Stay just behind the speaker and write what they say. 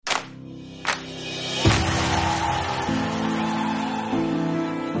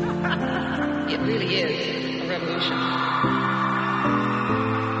It really is a revolution.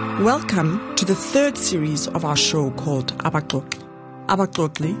 Welcome to the third series of our show called Abaxoxi.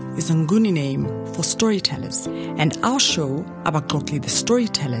 Abaxoxi is a Nguni name for storytellers, and our show, Abaxoxi the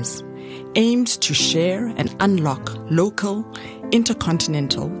Storytellers, aims to share and unlock local,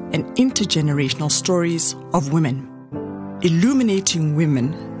 intercontinental, and intergenerational stories of women, illuminating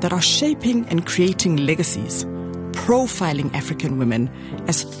women that are shaping and creating legacies, profiling African women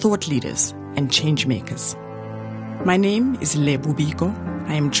as thought leaders and change makers. My name is Lebu Biko.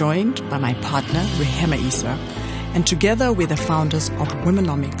 I am joined by my partner, Rehema Isa, and together we're the founders of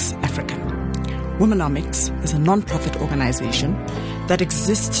Womenomics Africa. Womenomics is a non-profit organization that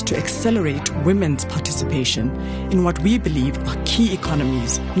exists to accelerate women's participation in what we believe are key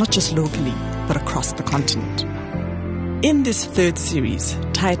economies, not just locally, but across the continent. In this third series,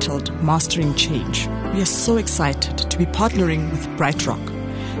 titled Mastering Change, we are so excited to be partnering with BrightRock,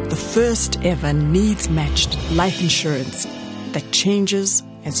 the first ever needs-matched life insurance that changes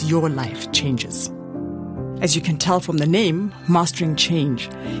as your life changes. As you can tell from the name, Mastering Change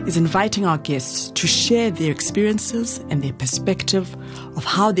is inviting our guests to share their experiences and their perspective of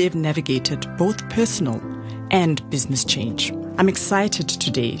how they've navigated both personal and business change. I'm excited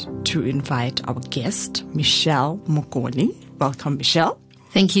today to invite our guest, Michelle Mokone. Welcome, Michelle.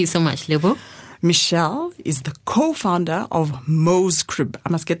 Thank you so much, Lebo. Michelle is the co-founder of Mo's Crib. I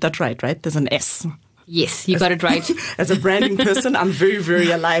must get that right? There's an S. Yes, you got it right. As a branding person, I'm very, very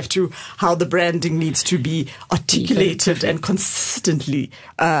alive to how the branding needs to be articulated and consistently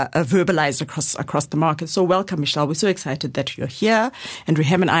verbalized across the market. So welcome, Michelle. We're so excited that you're here. And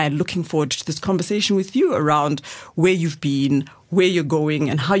Rehem and I are looking forward to this conversation with you around where you've been, where you're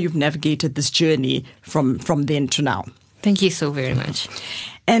going, and how you've navigated this journey from then to now. Thank you so very much.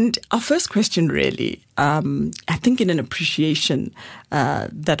 And our first question really, I think in an appreciation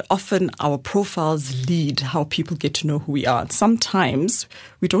that often our profiles lead how people get to know who we are. Sometimes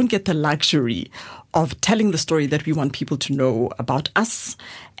we don't get the luxury of telling the story that we want people to know about us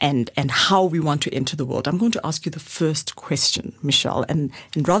and how we want to enter the world. I'm going to ask you the first question, Michelle, and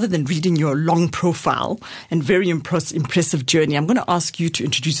rather than reading your long profile and very impressive journey, I'm going to ask you to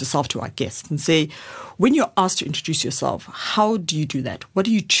introduce yourself to our guests and say, when you're asked to introduce yourself, how do you do that? What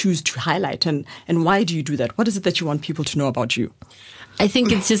do you choose to highlight and why do you do that? What is it that you want people to know about you? I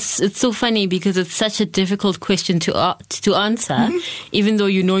think it's so funny because it's such a difficult question to answer, even though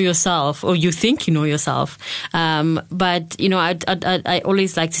you know yourself or you think you know yourself. But you know, I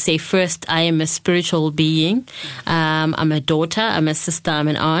always like to say first, I am a spiritual being. I'm a daughter, I'm a sister, I'm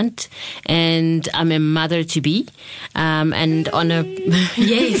an aunt, and I'm a mother to be. And on a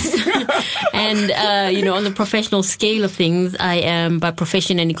yes, and you know, on the professional scale of things, I am by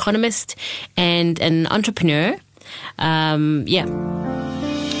profession an economist and an entrepreneur.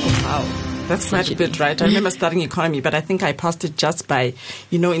 Oh, wow. That's quite a bit, right? I remember studying economy, but I think I passed it just by,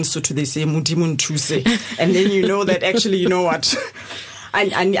 you know, in Sotho they say mudimun tuse, and then you know that actually, you know what,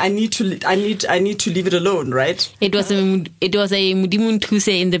 I need to leave it alone, right? It was a mudimun tuse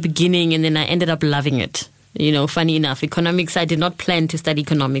in the beginning, and then I ended up loving it. You know, funny enough, economics. I did not plan to study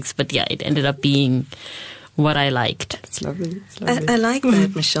economics, but yeah, it ended up being what I liked. It's lovely. It's lovely. I like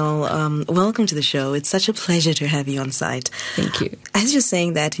that, Michelle. Welcome to the show. It's such a pleasure to have you on site. Thank you. As you're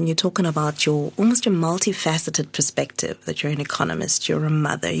saying that, and you're talking about your multifaceted perspective, that you're an economist, you're a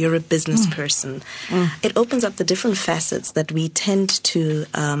mother, you're a business person, it opens up the different facets that we tend to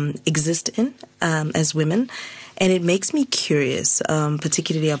exist in as women. And it makes me curious,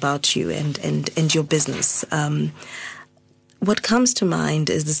 particularly about you and your business. What comes to mind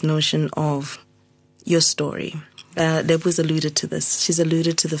is this notion of your story. Lebu's alluded to this. She's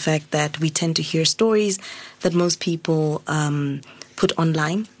alluded to the fact that we tend to hear stories that most people put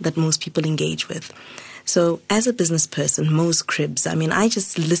online, that most people engage with. So as a business person, Mo's Cribs, I mean, I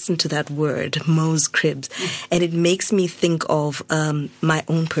just listen to that word, Mo's Cribs, and it makes me think of my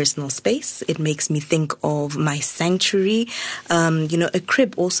own personal space. It makes me think of my sanctuary. You know, a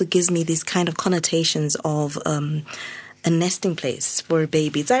crib also gives me these kind of connotations of a nesting place for a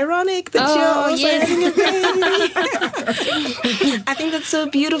baby. It's ironic that you're also having a baby. I think that's so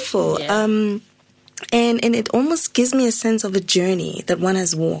beautiful. Yeah. And it almost gives me a sense of a journey that one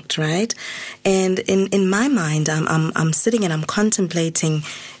has walked, right? And in my mind, I'm sitting and I'm contemplating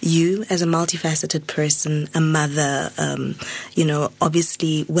you as a multifaceted person, a mother, you know,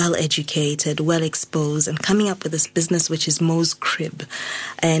 obviously well educated, well exposed, and coming up with this business which is Mo's Crib,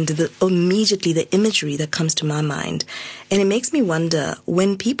 and immediately the imagery that comes to my mind. And it makes me wonder,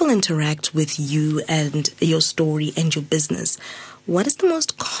 when people interact with you and your story and your business, what is the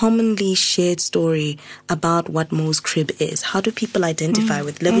most commonly shared story about what Mo's Crib is? How do people identify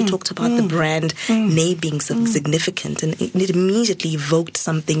with it? We talked about the brand name being significant, and it immediately evoked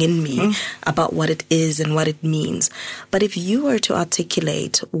something in me about what it is and what it means. But if you were to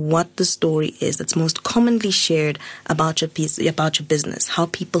articulate what the story is that's most commonly shared about your business, how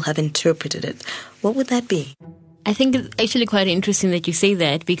people have interpreted it, what would that be? I think it's actually quite interesting that you say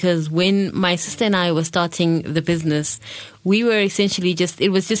that, because when my sister and I were starting the business, we were essentially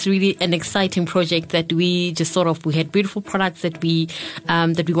it was just really an exciting project that we just we had beautiful products that we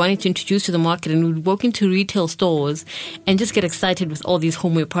wanted to introduce to the market, and we'd walk into retail stores and just get excited with all these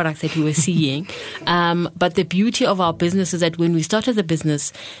homeware products that we were seeing. But the beauty of our business is that when we started the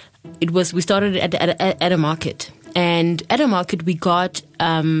business, we started at a market. And at a market, we got,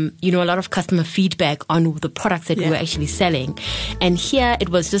 a lot of customer feedback on the products that we were actually selling. And here it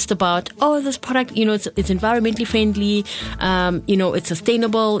was just about, this product, it's environmentally friendly, it's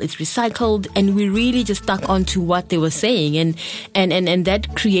sustainable, it's recycled. And we really just stuck onto what they were saying. And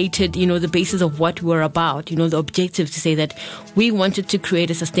that created, the basis of what we're about, the objective to say that we wanted to create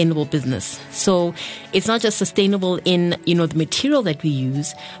a sustainable business. So it's not just sustainable in, the material that we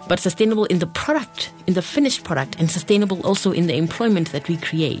use, but sustainable in the product, in the finished product, and sustainable also in the employment that we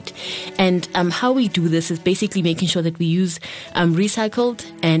create. And how we do this is basically making sure that we use recycled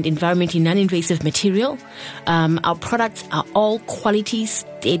and environmentally non-invasive material. Our products are all quality,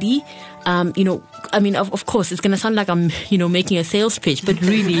 steady. Of course, it's going to sound like I'm, making a sales pitch, but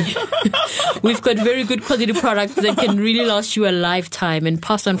really, we've got very good quality products that can really last you a lifetime and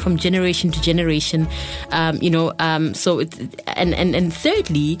pass on from generation to generation. So it's, and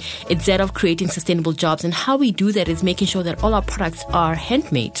thirdly, it's that of creating sustainable jobs. And how we do that is making sure that all our products are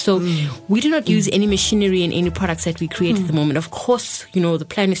handmade. So we do not use any machinery in any products that we create at the moment. Of course, the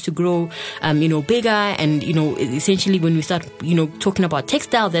plan is to grow, bigger. And, essentially when we start, talking about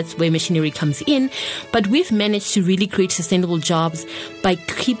textile, that's where machinery comes in. But we've managed to really create sustainable jobs by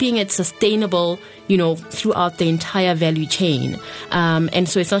keeping it sustainable, throughout the entire value chain. And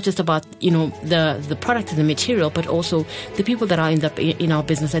so it's not just about, the product and the material, but also the people that are in our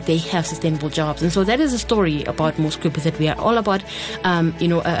business, that they have sustainable jobs. And so that is a story about Mo's Crib, is that we are all about,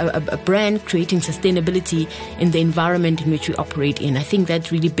 a brand creating sustainability in the environment in which we operate in. I think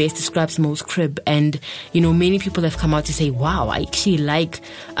that really best describes Mo's Crib. And, many people have come out to say, wow, I actually like,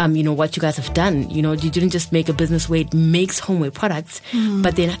 what you guys have done. You didn't just make a business where it makes homeware products,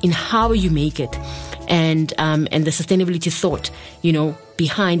 but then in how you make it. And the sustainability thought,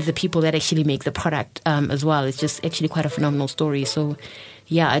 behind the people that actually make the product as well. It's just actually quite a phenomenal story. So,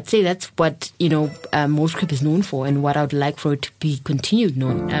 yeah, I'd say that's what, Mo's Crib is known for, and what I would like for it to be continued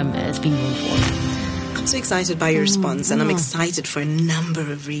known as being known for. I'm so excited by your response, and I'm excited for a number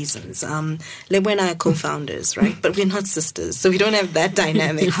of reasons. Lebo and I are co-founders, right? But we're not sisters, so we don't have that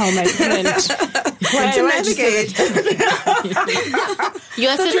dynamic. How my friend. To navigate. You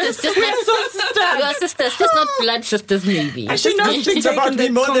are sisters, just not you are sisters, just not blood sisters, maybe. I should not think about me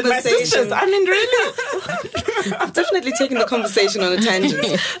more than my sisters. I mean, really. I've definitely taken the conversation on a tangent.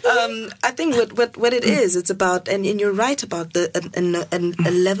 I think what it is, it's about, and you're right about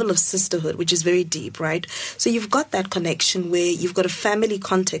a level of sisterhood, which is very deep, right? So you've got that connection where you've got a family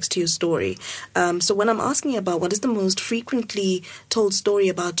context to your story. So when I'm asking about what is the most frequently told story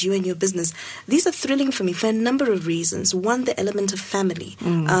about you and your business, these are thrilling for me for a number of reasons. One, the element of family,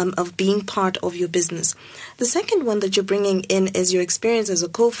 of being part of your business. The second one that you're bringing in is your experience as a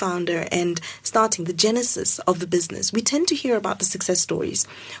co-founder and starting the genesis of the business. We tend to hear about the success stories.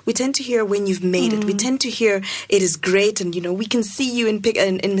 We tend to hear when you've made it. We tend to hear it is great, and we can see you in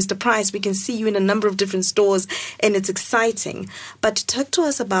Mr. Price. We can see you in a number of different stores, and it's exciting. But talk to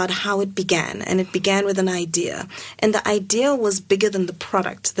us about how it began, and it began with an idea, and the idea was bigger than the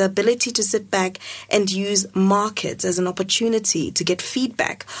product. The ability to sit back and use markets as an opportunity to get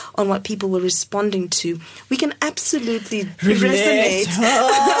feedback on what people were responding to. We can absolutely resonate.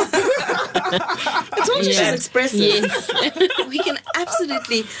 I told you she's expressive. Yes. We can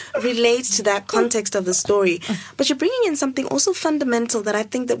absolutely relate to that context of the story. But you're bringing in something also fundamental that I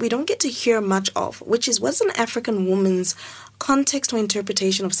think that we don't get to hear much of, which is what's an African woman's context or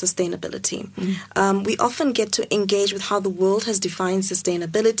interpretation of sustainability. We often get to engage with how the world has defined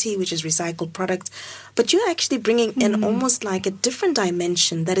sustainability, which is recycled products, but you're actually bringing in almost like a different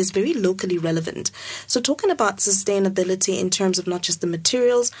dimension that is very locally relevant. So talking about sustainability in terms of not just the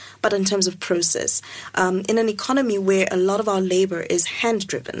materials, but in terms of process. In an economy where a lot of our labor is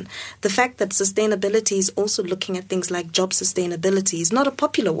hand-driven, the fact that sustainability is also looking at things like job sustainability is not a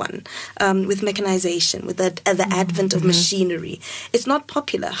popular one, with mechanization, with the advent of machinery, machinery. It's not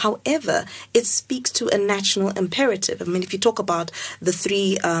popular. However, it speaks to a national imperative. I mean, if you talk about the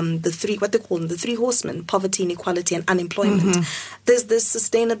three, what they call them, the three horsemen: poverty, inequality, and unemployment. There's this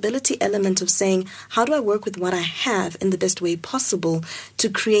sustainability element of saying, how do I work with what I have in the best way possible to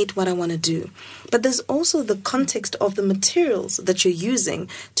create what I want to do? But there's also the context of the materials that you're using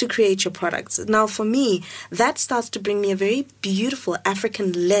to create your products. Now, for me, that starts to bring me a very beautiful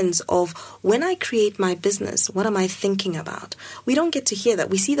African lens of when I create my business, what am I thinking about? We don't get to hear that.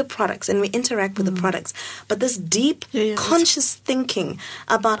 We see the products and we interact with the products. But this deep, conscious thinking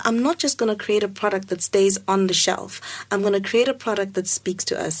about, I'm not just going to create a product that stays on the shelf. I'm going to create a product that speaks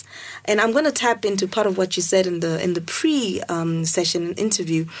to us. And I'm going to tap into part of what you said in the pre-session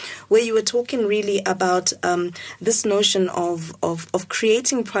interview, where you were talking really about this notion of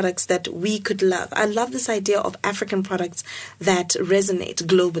creating products that we could love. I love this idea of African products that resonate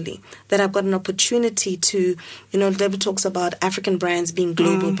globally, that I've got an opportunity to, Deborah talks about African brands being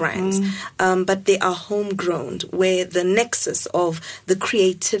global brands, but they are homegrown, where the nexus of the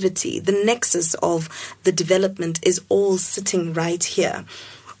creativity, the nexus of the development is all sitting right here.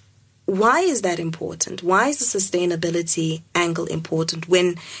 Why is that important? Why is the sustainability angle important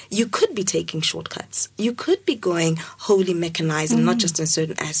when you could be taking shortcuts? You could be going wholly mechanized, and not just in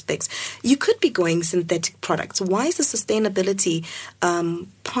certain aspects. You could be going synthetic products. Why is the sustainability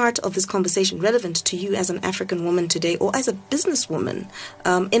part of this conversation relevant to you as an African woman today, or as a businesswoman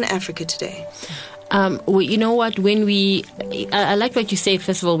in Africa today? Well, you know what? I like what you said.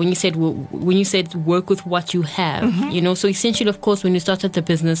 First of all, when you said work with what you have, so essentially, of course, when you started the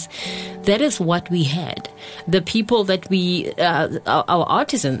business, that is what we had. The people that our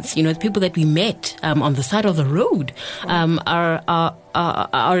artisans, the people that we met on the side of the road,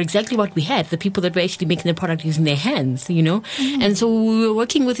 are exactly what we had. The people that were actually making the product using their hands, and so we were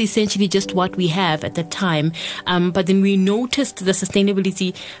working with essentially just what we have at that time. But then we noticed the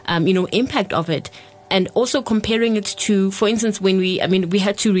sustainability, impact of it. And also comparing it to, for instance, when we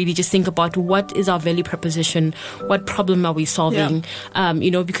had to really just think about what is our value proposition, what problem are we solving,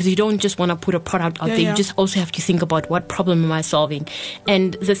 because you don't just want to put a product out there, you just also have to think about what problem am I solving.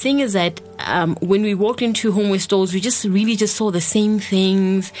 And the thing is that when we walked into homeware stores, we just really just saw the same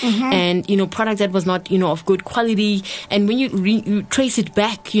things and, product that was not, of good quality. And when you trace it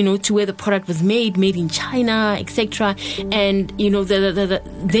back, to where the product was made in China, etc. And,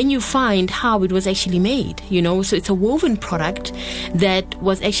 then you find how it was actually made, so it's a woven product that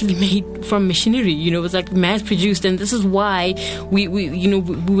was actually made from machinery, it was like mass produced. And this is why we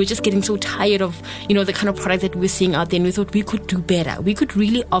were just getting so tired of, the kind of product that we're seeing out there. And we thought we could do better. We could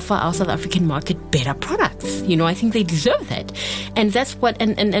really offer our South African market better products. I think they deserve that. And that's what,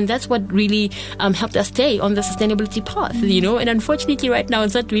 and that's what really helped us stay on the sustainability path, and unfortunately right now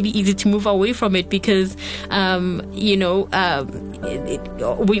it's not really easy to move away from it because, when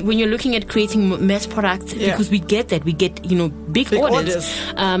you're looking at creating mass products, because we get big orders.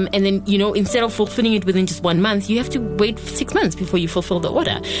 And then, instead of fulfilling it within just 1 month, you have to wait 6 months before you fulfill the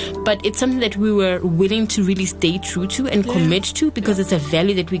order. But it's something that we were willing to really stay true to and commit to, because it's a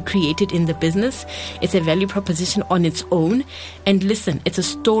value that we created in the business. It's a value proposition on its own. And listen, it's a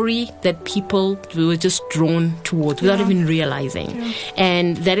story that people were just drawn towards without even realizing.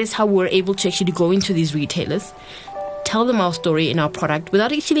 And that is how we're able to actually go into these retailers, tell them our story in our product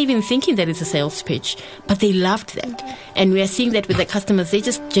without actually even thinking that it's a sales pitch. But they loved that. And we are seeing that with the customers. They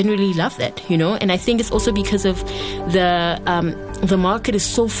just genuinely love that, And I think it's also because of the market is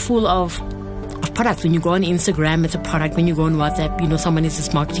so full of products. When you go on Instagram, it's a product. When you go on WhatsApp, someone is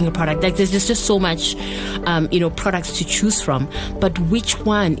just marketing a product. Like there's just so much, products to choose from. But which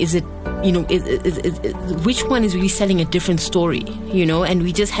one is it? Which one is really selling a different story? And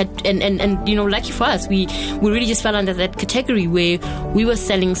we just had, and lucky for us, we really just fell under that category where we were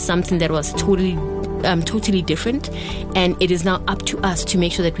selling something that was totally different, and it is now up to us to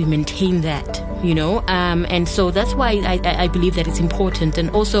make sure that we maintain that. And so that's why I believe that it's important,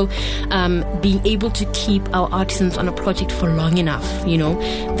 and also being able to keep our artisans on a project for long enough,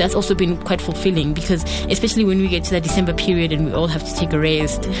 that's also been quite fulfilling, because especially when we get to that December period and we all have to take a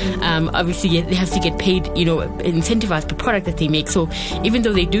rest, obviously they have to get paid, incentivized per product that they make. So even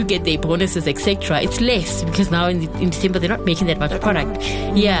though they do get their bonuses, etc., it's less, because now in December they're not making that much product.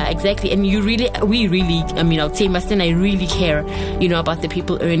 Yeah, exactly. And we really, I would say Master and I really care, about the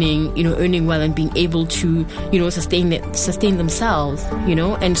people earning well and being able to, sustain themselves,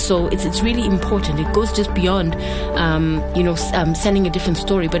 and so it's really important. It goes just beyond, selling a different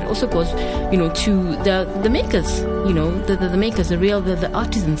story, but it also goes, to the makers. the makers, the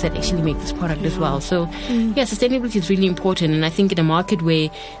artisans that actually make this product as well. So sustainability is really important, and I think in a market where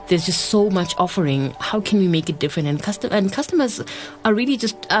there's just so much offering, how can we make it different? And customers are really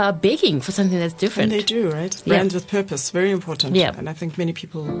just begging for something that's different. And they do, right? Brands with purpose, very important. Yeah. And I think many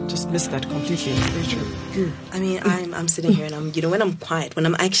people just miss that completely. It's very true. I mean, I'm sitting here and I'm, when I'm quiet, when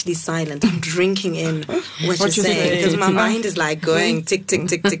I'm actually silent, I'm drinking in what you're saying, because my mind is like going tick, tick,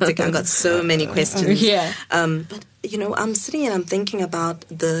 tick, tick, tick. I've got so many questions. But I'm sitting and I'm thinking about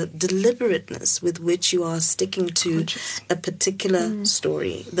the deliberateness with which you are sticking to a particular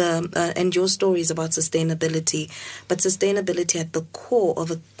story. And your story is about sustainability, but sustainability at the core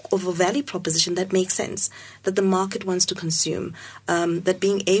of a value proposition that makes sense, that the market wants to consume, that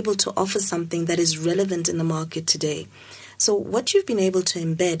being able to offer something that is relevant in the market today. So what you've been able to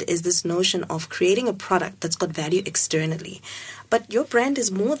embed is this notion of creating a product that's got value externally. But your brand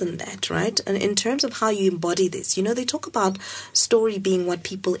is more than that, right? And in terms of how you embody this, they talk about story being what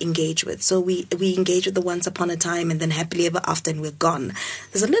people engage with. So we engage with the once upon a time and then happily ever after and we're gone.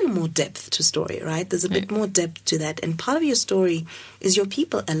 There's a little more depth to story, right? There's a bit more depth to that. And part of your story is your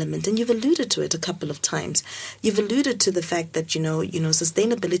people element. And you've alluded to it a couple of times. You've alluded to the fact that,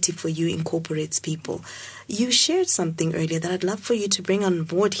 sustainability for you incorporates people. You shared something earlier that I'd love for you to bring on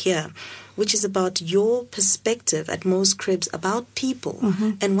board here, which is about your perspective at Mo's Cribs about people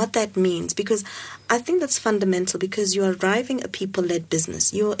and what that means. Because I think that's fundamental, because you are driving a people-led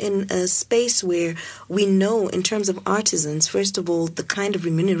business. You're in a space where we know, in terms of artisans, first of all, the kind of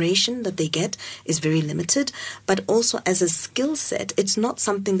remuneration that they get is very limited, but also as a skill set, it's not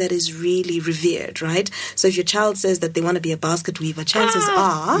something that is really revered, right? So if your child says that they want to be a basket weaver, chances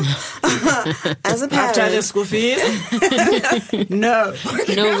are, as a parent... After the school fees? No.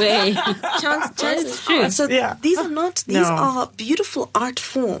 No way. Chances are. So these are beautiful art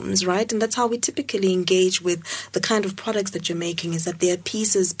forms, right? And that's how we typically engage with the kind of products that you're making, is that they are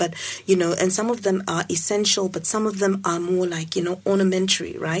pieces, but, and some of them are essential, but some of them are more like,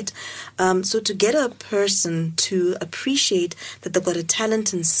 ornamentary, right? So to get a person to appreciate that they've got a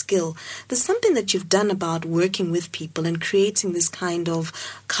talent and skill, there's something that you've done about working with people and creating this kind of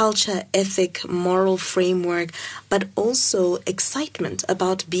culture, ethic, moral framework, but also excitement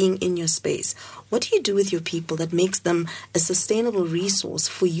about being in your space. What do you do with your people that makes them a sustainable resource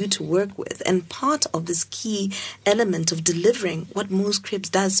for you to work with? And part of this key element of delivering what Mo's Cribs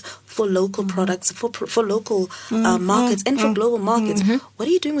does for local products, for local markets and for global markets, what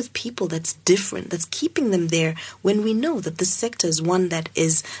are you doing with people that's different, that's keeping them there when we know that the sector is one that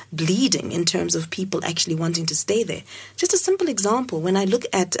is bleeding in terms of people actually wanting to stay there? Just a simple example, when I look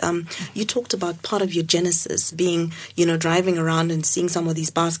at, you talked about part of your genesis being, driving around and seeing some of these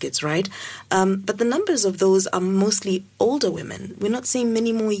baskets, right? But the numbers of those are mostly older women. We're not seeing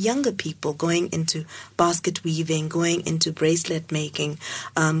many more younger people going into basket weaving, going into bracelet making,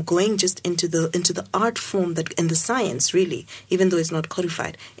 going just into the art form that and the science, really, even though it's not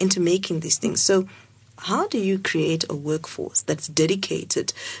codified, into making these things. So how do you create a workforce that's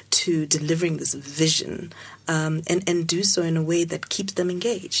dedicated to delivering this vision and do so in a way that keeps them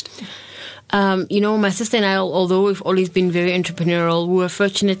engaged? My sister and I, although we've always been very entrepreneurial, we were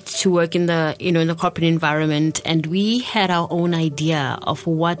fortunate to work in the, in the corporate environment, and we had our own idea of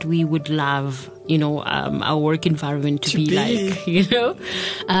what we would love, our work environment to be like,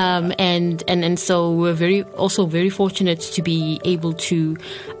 and so we're very fortunate to be able to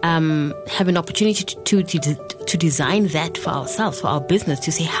have an opportunity to design that for ourselves, for our business,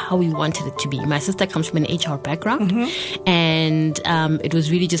 to say how we wanted it to be. My sister comes from an HR background, and it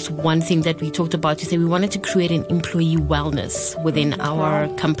was really just one thing that we talked about, to say we wanted to create an employee wellness within our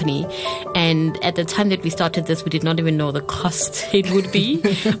company. And at the time that we started this, we did not even know the cost it would be,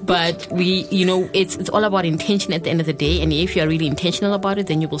 but we, it's all about intention at the end of the day. And if you are really intentional about it,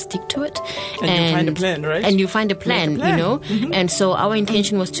 then you will stick to it. And you find a plan, right? And you find a plan, And so our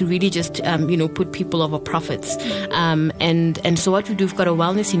intention was to really just, put people over profits. And so what we do, we've got a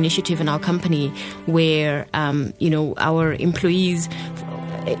wellness initiative in our company where, our employees,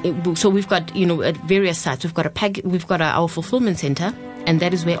 so we've got, at various sites, we've got our fulfillment center, and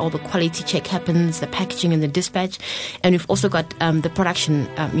that is where all the quality check happens, the packaging and the dispatch. And we've also got the production,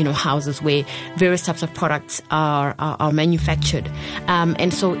 houses where various types of products are manufactured.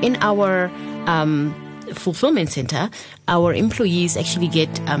 And so in our fulfillment center, our employees actually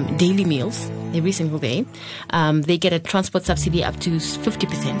get daily meals every single day. They get a transport subsidy up to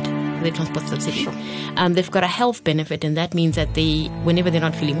 50%. The transport subsidy. They've got a health benefit, and that means that whenever they're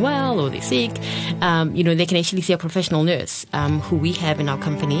not feeling well or they're sick, they can actually see a professional nurse who we have in our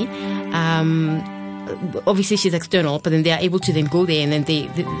company. obviously she's external, but then they are able to then go there and then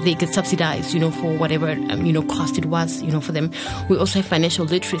they get subsidized, for whatever, cost it was, for them. We also have financial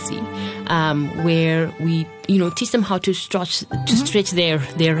literacy, where we, teach them how to stretch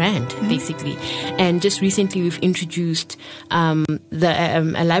their rand, basically. And just recently we've introduced, a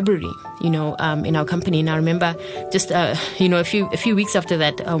library, in our company. And I remember just, a few weeks after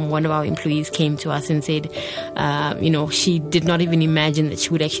that, one of our employees came to us and said, she did not even imagine that she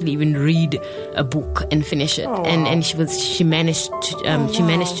would actually even read a book and finish it. And she managed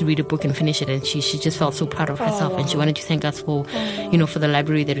to read a book and finish it. And she just felt so proud of herself. And she wanted to thank us for the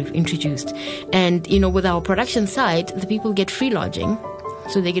library that we've introduced. And, with our production side, the people get free lodging.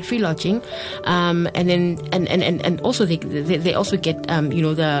 So they get free lodging, and then and also they also get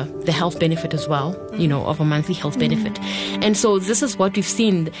the health benefit as well, of a monthly health benefit. And so this is what we've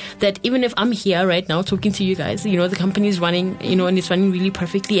seen, that even if I'm here right now talking to you guys, the company is running, and it's running really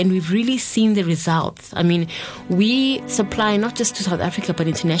perfectly, and we've really seen the results. I mean, we supply not just to South Africa but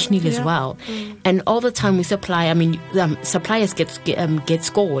internationally as well, and all the time we supply. I mean, suppliers get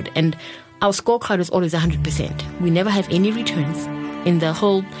scored, and our scorecard is always 100%. We never have any returns. In the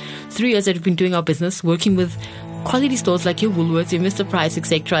whole 3 years that we've been doing our business, working with quality stores like your Woolworths, your Mr. Price,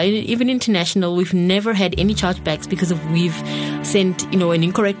 etc., even international, we've never had any chargebacks because we've sent, an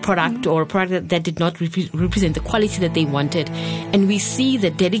incorrect product or a product that did not represent the quality that they wanted. And we see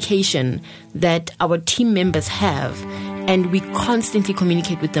the dedication that our team members have, and we constantly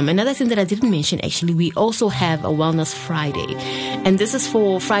communicate with them. Another thing that I didn't mention, actually, we also have a Wellness Friday. And this is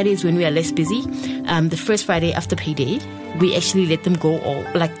for Fridays when we are less busy. The first Friday after payday, we actually let them go, or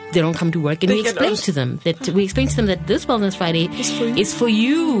like they don't come to work, and we explain to them that this Wellness Friday is for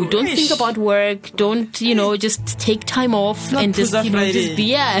you. Don't think about work. Don't just take time off and just just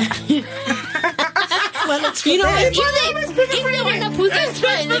be Well, it's for if them. they want to puza, it's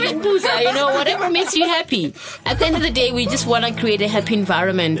fine. They can puza, whatever makes you happy. At the end of the day, we just want to create a happy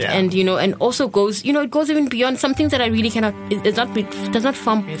environment, and and also goes, it goes even beyond some things that I really cannot. It does not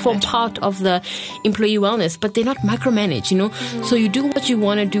form part of the employee wellness, but they're not micromanaged. So you do what you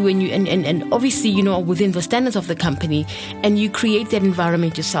want to do, and obviously, within the standards of the company, and you create that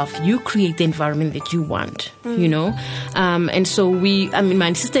environment yourself. You create the environment that you want, and so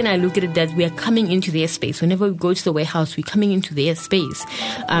my sister and I look at it that we are coming into their space. Whenever we go to the warehouse, we're coming into their space.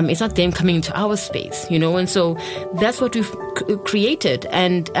 It's not them coming into our space, and so that's what we've created.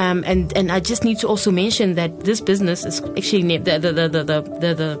 And I just need to also mention that this business is actually named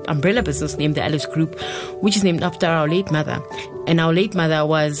the umbrella business named the Alice Group, which is named after our late mother. And our late mother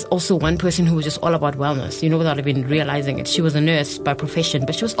was also one person who was just all about wellness, without even realizing it. She was a nurse by profession,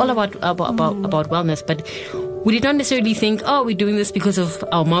 but she was all about wellness. But we did not necessarily think, we're doing this because of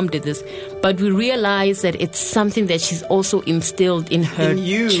our mom did this. But we realized that it's something that she's also instilled in her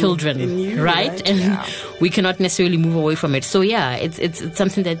children, right? And we cannot necessarily move away from it. So it's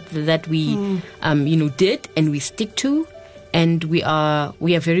something that we did, and we stick to. And we are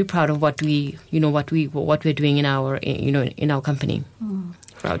very proud of what we're doing in our company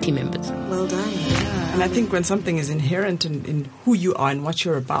for our team members. Well done. Yeah. And I think when something is inherent in who you are and what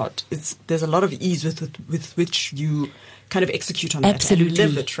you're about, there's a lot of ease with which you kind of execute on Absolutely. that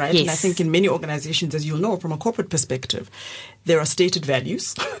and live it, right? Yes. And I think in many organizations, as you'll know from a corporate perspective, there are stated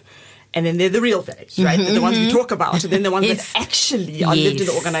values. And then they're the real values, right? They're the ones we talk about. And then the ones that actually are lived in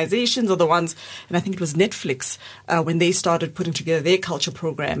the organizations are the ones, and I think it was Netflix, when they started putting together their culture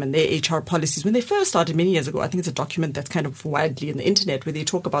program and their HR policies, when they first started many years ago. I think it's a document that's kind of widely in the internet, where they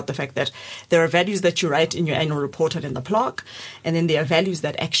talk about the fact that there are values that you write in your annual report and in the plaque. And then there are values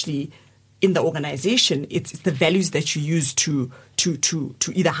that actually, in the organization, it's the values that you use to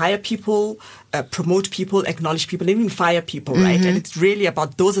either hire people, promote people, acknowledge people, and even fire people, right? And it's really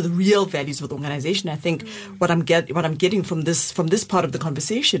about, those are the real values of the organization. I think what I'm getting from this part of the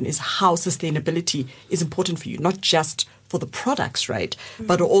conversation is how sustainability is important for you, not just for the products, right?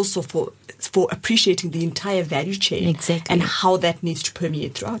 But also for appreciating the entire value chain. Exactly. And how that needs to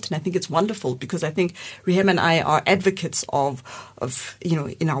permeate throughout. And I think it's wonderful, because I think Rehem and I are advocates of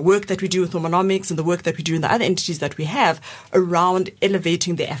in our work that we do with Homonomics and the work that we do in the other entities that we have around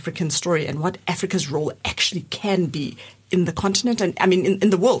elevating the African story and what Africa's role actually can be in the continent, and I mean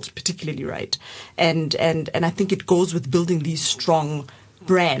in the world particularly, right? And I think it goes with building these strong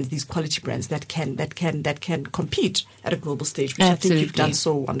brands, these quality brands that can compete at a global stage, which Absolutely. I think you've done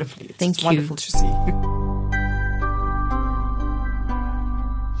so wonderfully. Thank it's you. Wonderful to see.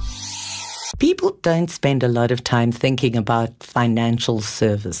 People don't spend a lot of time thinking about financial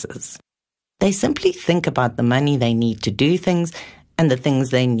services. They simply think about the money they need to do things and the things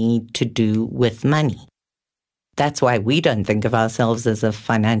they need to do with money. That's why we don't think of ourselves as a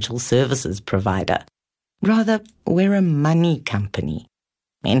financial services provider. Rather, we're a money company.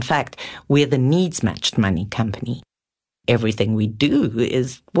 In fact, we're the needs-matched money company. Everything we do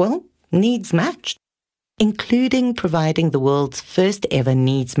is, well, needs-matched, including providing the world's first ever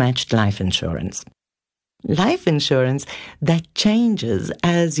needs-matched life insurance. Life insurance that changes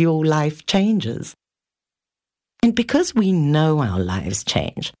as your life changes. And because we know our lives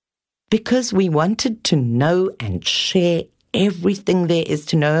change, because we wanted to know and share everything there is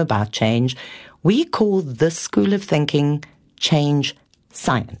to know about change, we call this school of thinking change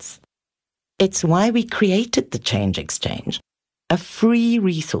science. It's why we created the Change Exchange, a free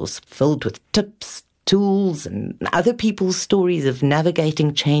resource filled with tips, tools, and other people's stories of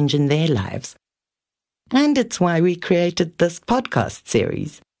navigating change in their lives. And it's why we created this podcast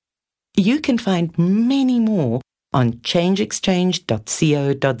series. You can find many more on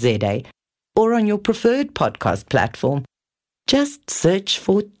changeexchange.co.za or on your preferred podcast platform. Just search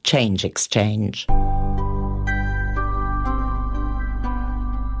for Change Exchange.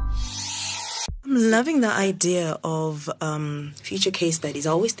 I'm loving the idea of future case studies.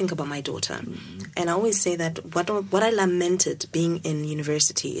 I always think about my daughter, and I always say that what I lamented being in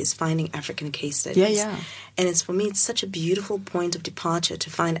university is finding African case studies. Yeah. And for me, it's such a beautiful point of departure to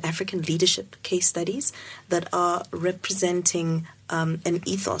find African leadership case studies that are representing an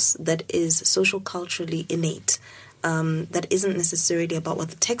ethos that is social culturally innate. That isn't necessarily about what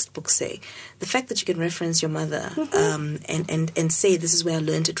the textbooks say. The fact that you can reference your mother and say, this is where I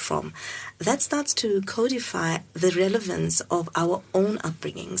learned it from, that starts to codify the relevance of our own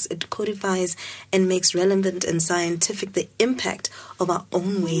upbringings. It codifies and makes relevant and scientific the impact of our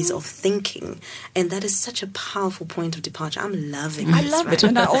own ways of thinking. And that is such a powerful point of departure. I'm loving it. I love it.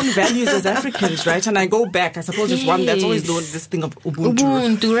 And our own values as Africans, right? And I go back, I suppose there's one that's always known this thing of Ubuntu.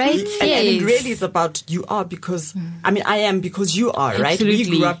 Ubuntu, right? And it really is about you are because, I am because you are, right?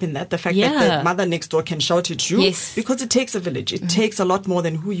 Absolutely. We grew up in that. The fact that the mother next door can shout at you. Yes. Because it takes a village. It takes a lot more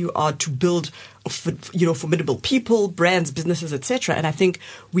than who you are to build formidable people, brands, businesses, etc. And I think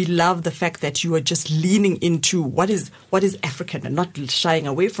we love the fact that you are just leaning into what is African and not shying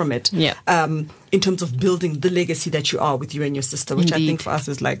away from it. Yeah. In terms of building the legacy that you are with you and your sister, which Indeed. I think for us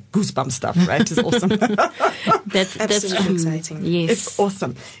is like goosebump stuff, right? It's awesome. That's Absolutely exciting. Yes. It's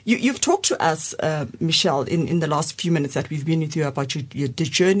awesome. You've talked to us, Michelle, in the last few minutes that we've been with you about the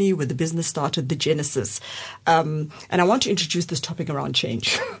journey where the business started, the genesis. And I want to introduce this topic around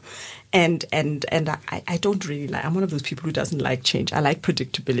change. And I don't really like, I'm one of those people who doesn't like change. I like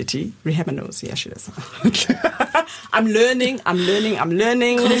predictability. Rehema knows. Yeah, she does. I'm learning.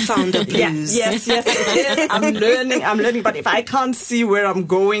 Co-founder blues. Yes. I'm learning. But if I can't see where I'm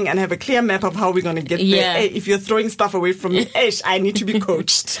going and have a clear map of how we're going to get there, hey, if you're throwing stuff away from me, I need to be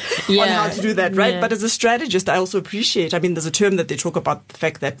coached on how to do that, right? Yeah. But as a strategist, I also appreciate, there's a term that they talk about the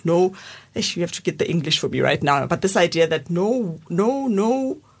fact that you have to get the English for me right now, but this idea that no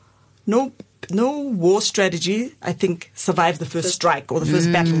war strategy, I think, survives the first strike or the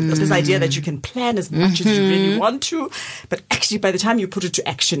first battle. This idea that you can plan as much as you really want to, but actually by the time you put it to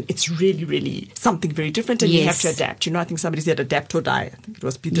action, it's really, really something very different, and you have to adapt. I think somebody said adapt or die. I think it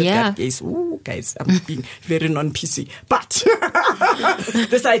was Peter Gates. Ooh, guys, I'm being very non-PC. But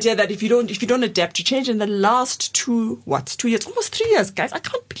this idea that if you don't adapt to change, in the last 2 years, almost 3 years, guys, I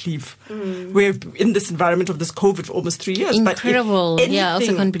can't believe we're in this environment of this COVID for almost 3 years. Incredible. But I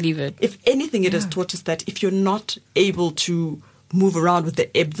also can't believe it. If anything, it has taught us that if you're not able to move around with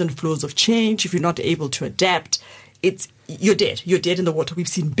the ebbs and flows of change, if you're not able to adapt, you're dead. You're dead in the water. We've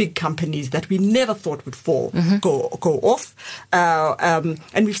seen big companies that we never thought would fall go off,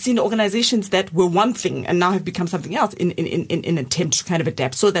 and we've seen organizations that were one thing and now have become something else in an attempt to kind of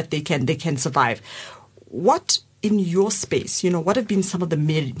adapt so that they can survive. What in your space, what have been some of the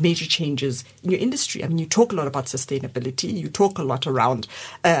major changes in your industry? You talk a lot about sustainability. You talk a lot around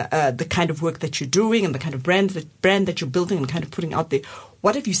the kind of work that you're doing and the kind of brand that you're building and kind of putting out there.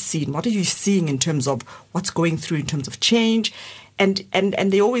 What have you seen? What are you seeing in terms of what's going through in terms of change? And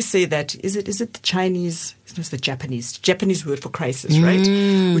they always say that is it the Chinese? It's the Japanese word for crisis, right?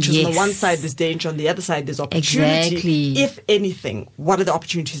 Which is on the one side there's danger, on the other side there's opportunity. Exactly. If anything, what are the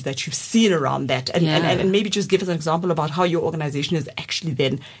opportunities that you've seen around that? And maybe just give us an example about how your organization has actually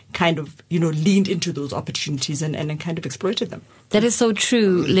then kind of leaned into those opportunities and kind of exploited them. That is so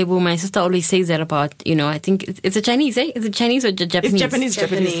true, Lebo. My sister always says that about, I think it's a Chinese, eh? Is it Chinese or Japanese? It's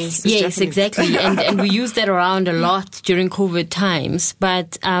Japanese. Yes, exactly. and we use that around a lot during COVID times.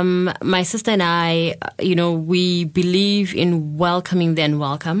 But my sister and I, we believe in welcoming the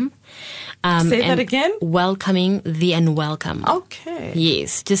unwelcome. Say that and again? Welcoming the unwelcome. Okay.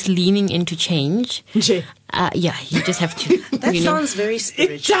 Yes, just leaning into change. Nje. Yeah, you just have to. That sounds very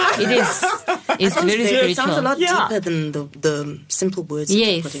spiritual. It is. It's very spiritual. It sounds a lot Yeah. deeper than the simple words that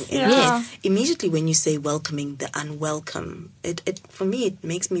Yes. you're putting in. Yeah. Because immediately when you say welcoming the unwelcome, it for me it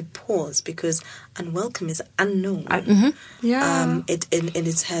makes me pause, because unwelcome is unknown. It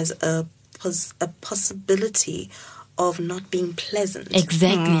has a possibility of not being pleasant.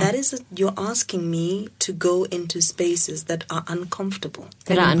 Exactly. That is, you're asking me to go into spaces that are uncomfortable.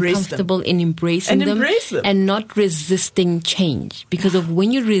 That are uncomfortable in embracing them and not resisting change. Because of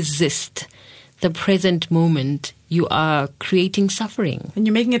when you resist the present moment, you are creating suffering. And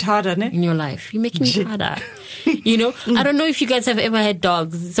you're making it harder, ne? In your life. You're making it harder. I don't know if you guys have ever had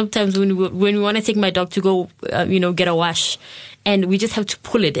dogs. Sometimes when we want to take my dog to go, get a wash, and we just have to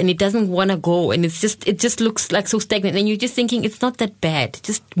pull it, and it doesn't want to go, and it just looks like so stagnant, and you're just thinking it's not that bad.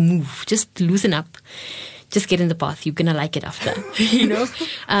 Just move, just loosen up. Just get in the bath. You're going to like it after,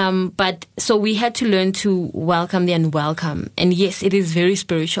 But so we had to learn to welcome the unwelcome. And yes, it is very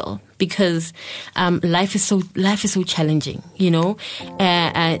spiritual, because life is so challenging,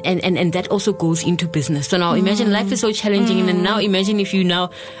 and that also goes into business. So now imagine life is so challenging, and then now imagine if you now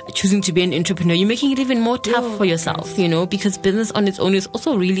are choosing to be an entrepreneur, you're making it even more tough for yourself, because business on its own is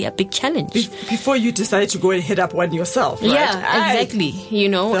also really a big challenge. Before you decide to go and hit up one yourself, right? Yeah, exactly.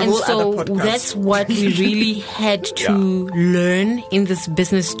 And so that's what we really had to learn in this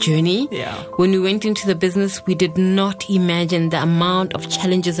business journey. Yeah. When we went into the business, we did not imagine the amount of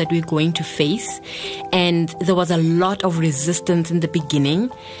challenges that we're going to face, and there was a lot of resistance in the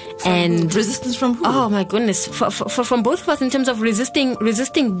beginning. And resistance from who? Oh my goodness, from both of us, in terms of resisting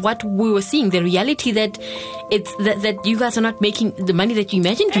what we were seeing, the reality that it's that you guys are not making the money that you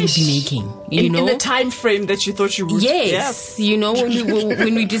imagined you would be making. In the time frame that you thought you would. Yes.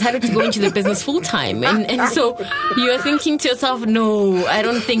 When we decided to go into the business full time, and so you are thinking to yourself, no, I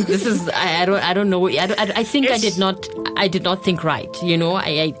don't think this is. I don't know. I think I did not think right.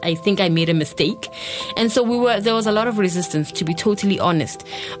 I think I made a mistake, and so there was a lot of resistance, to be totally honest.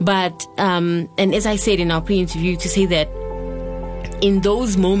 But and as I said in our pre-interview, to say that in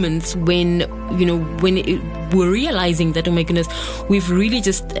those moments when we're realizing that, oh my goodness, we've really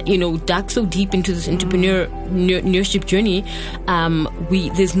just dug so deep into this entrepreneurship journey,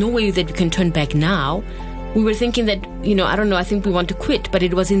 there's no way that we can turn back now. We were thinking that, I don't know, I think we want to quit, but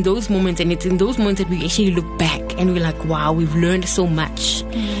it was in those moments, and it's in those moments that we actually look back and we're like, wow, we've learned so much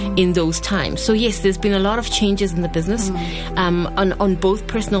in those times. So yes, there's been a lot of changes in the business, on both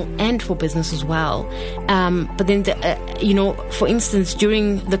personal and for business as well. But then, for instance,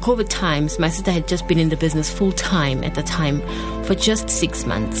 during the COVID times, my sister had just been in the business full time at the time for just 6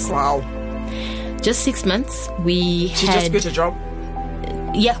 months. Wow. Just 6 months. She just quit her job?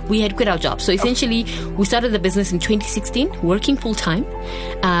 Yeah, we had quit our job. So essentially, we started the business in 2016, working full time,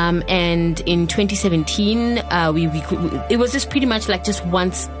 and in 2017, it was just pretty much like just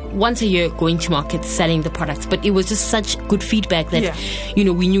once a year going to market, selling the products. But it was just such good feedback that we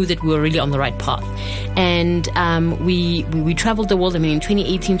knew that we were really on the right path. And we traveled the world. I mean, in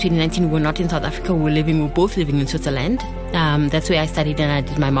 2018, 2019, we were not in South Africa. We were both living in Switzerland. That's where I studied and I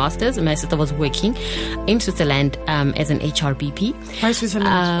did my master's. And my sister was working in Switzerland as an HRBP. Why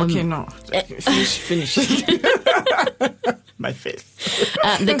Switzerland? Okay, no. Finish. My face.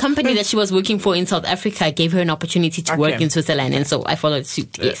 The company that she was working for in South Africa gave her an opportunity to work in Switzerland, and so I followed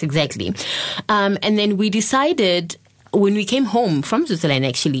suit. Yes, exactly. And then we decided, when we came home from Switzerland,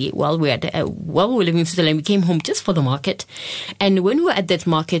 actually, while we were living in Switzerland, we came home just for the market. And when we were at that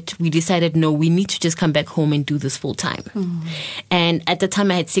market, we decided, no, we need to just come back home and do this full time. And at the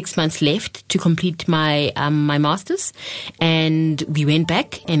time, I had 6 months left to complete my master's. And we went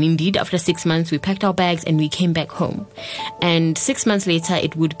back. And indeed, after 6 months, we packed our bags and we came back home. And 6 months later,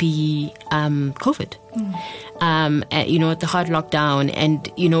 it would be COVID. At the hard lockdown. And,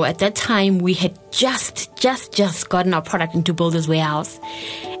 at that time, we had just gotten our product into Builder's Warehouse.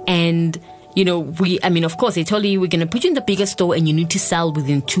 And, of course, they told you, we're going to put you in the biggest store and you need to sell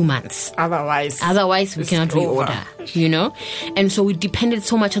within 2 months. Otherwise we cannot reorder, And so we depended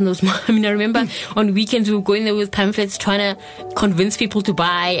so much on those. I remember on weekends we were going there with pamphlets trying to convince people to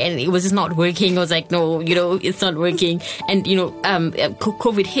buy, and it was just not working. I was like, no, it's not working. And,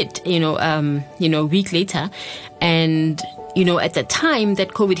 COVID hit, a week later. And, at the time that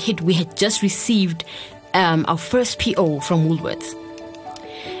COVID hit, we had just received our first PO from Woolworths.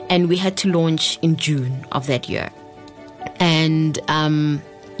 And we had to launch in June of that year. And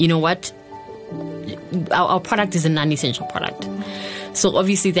you know what? Our product is a non-essential product. So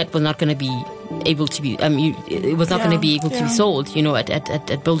obviously that was not going to be able to be, it was not going to be able to be sold,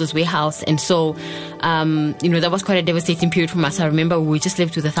 at Builders Warehouse. And so, that was quite a devastating period for us. I remember we just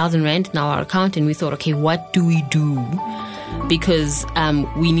left with 1,000 rand in our account, and we thought, okay, what do we do? Because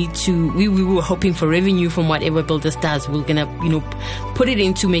we were hoping for revenue from whatever Builders does. We're gonna put it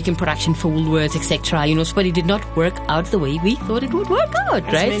into making production for Woolworths, etc. But it did not work out the way we thought it would work out,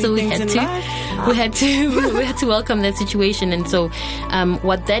 right? So we had to welcome that situation. And so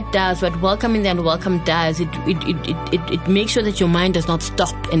what welcoming the unwelcome does, it makes sure that your mind does not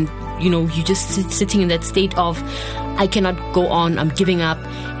stop, and you just sitting in that state of, I cannot go on, I'm giving up.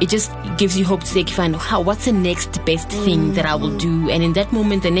 It just gives you hope to say, find what's the next best thing that I will do. And in that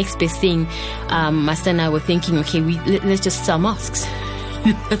moment, the next best thing, Master and I were thinking, okay, let's just sell masks.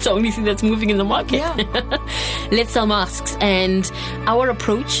 That's the only thing that's moving in the market. Yeah. Let's sell masks. And our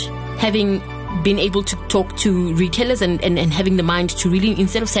approach, having been able to talk to retailers and having the mind to really,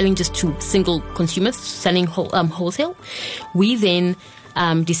 instead of selling just to single consumers, selling wholesale, we then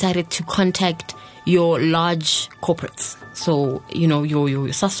decided to contact your large corporates. So, your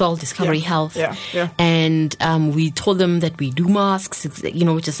Sasol, Discovery Health. Yeah. And we told them that we do masks,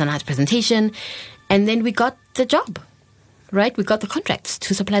 which is a nice presentation. And then we got the job, right? We got the contracts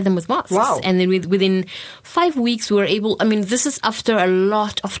to supply them with masks. Wow. And then within 5 weeks, we were able, this is after a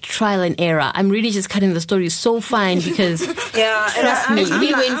lot of trial and error. I'm really just cutting the story so fine because, trust me,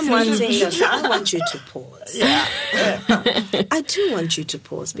 I want you to pause. Yeah. I do want you to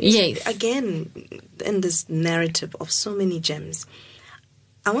pause because, yes, again, in this narrative of so many gems,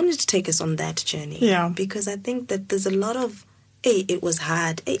 I wanted to take us on that journey. Yeah. Because I think that there's a lot of, it was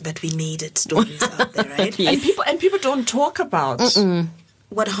hard, but we made it stories out there, right? Yes. And people don't talk about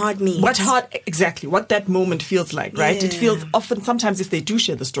what hard means. Exactly, what that moment feels like, right? Yeah. It feels often, sometimes if they do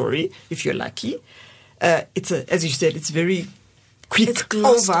share the story, if you're lucky, as you said, it's very quick. It's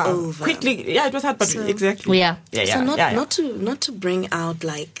glossed over. Quickly, yeah, it was hard, but exactly. Yeah. So not to bring out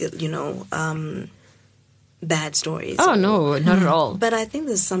bad stories. Oh, no, not at all. But I think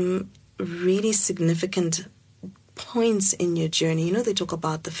there's some really significant points in your journey. They talk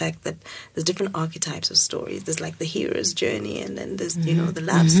about the fact that there's different archetypes of stories. There's like the hero's journey, and then there's the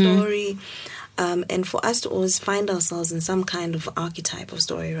love story, and for us to always find ourselves in some kind of archetype of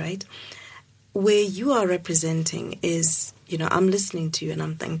story, right? Where you are representing is, I'm listening to you and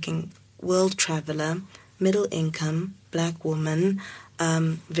I'm thinking world traveler, middle income, black woman,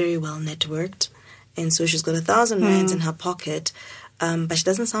 very well networked, and so she's got 1,000 rands in her pocket, but she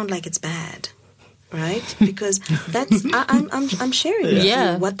doesn't sound like it's bad. Right, because that's I'm sharing with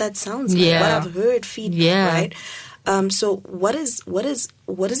you what that sounds like, what I've heard feedback, right? So what is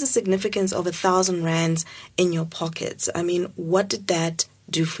the significance of 1,000 rands in your pockets? What did that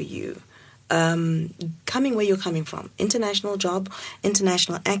do for you? Coming where you're coming from, international job,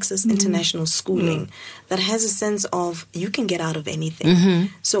 international access, international schooling, that has a sense of you can get out of anything.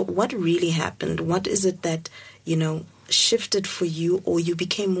 So what really happened? What is it that shifted for you, or you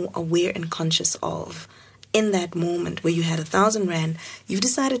became more aware and conscious of in that moment where you had 1,000 rand, you've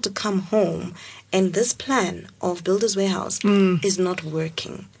decided to come home and this plan of Builders Warehouse is not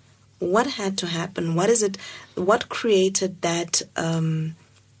working? What had to happen? What is it? What created that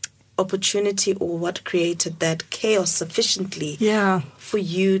opportunity, or what created that chaos sufficiently for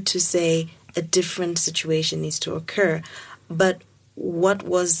you to say a different situation needs to occur? But what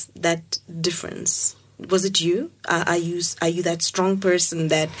was that difference? Was it you? Are you that strong person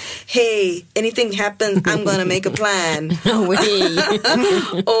that, hey, anything happens, I'm going to make a plan? No way.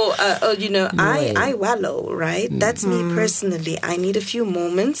 I wallow, right? That's me personally. I need a few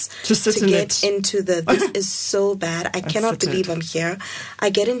moments to get into this is so bad. I cannot believe I'm here.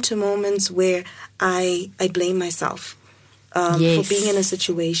 I get into moments where I blame myself. For being in a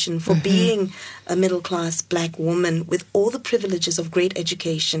situation, for being a middle-class black woman with all the privileges of great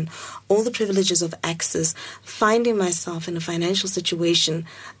education, all the privileges of access, finding myself in a financial situation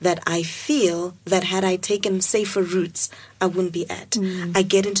that I feel that had I taken safer routes, I wouldn't be at. I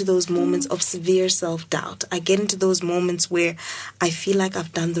get into those moments of severe self-doubt. I get into those moments where I feel like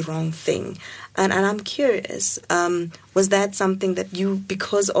I've done the wrong thing. And I'm curious, was that something that you,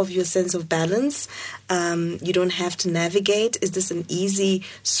 because of your sense of balance, you don't have to navigate? Is this an easy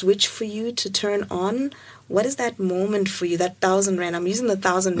switch for you to turn on? What is that moment for you, that 1,000 rand? I'm using the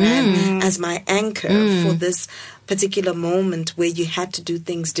 1,000 rand as my anchor for this particular moment where you had to do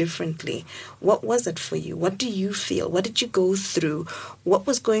things differently. What was it for you? What do you feel? What did you go through? What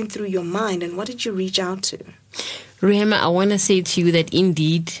was going through your mind, and what did you reach out to? Rehema, I want to say to you that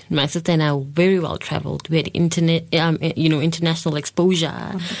indeed, my sister and I were very well traveled. We had international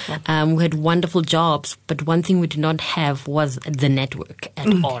exposure. We had wonderful jobs, but one thing we did not have was the network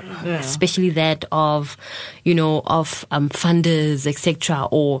at all, especially that of funders, etc.,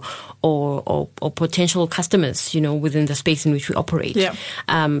 or potential customers, within the space in which we operate. Yeah.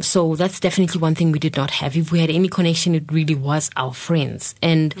 So that's definitely one thing we did not have. If we had any connection, it really was our friends,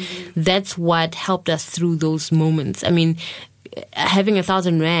 and that's what helped us through those moments. I mean, having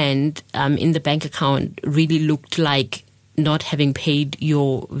 1,000 rand in the bank account really looked like not having paid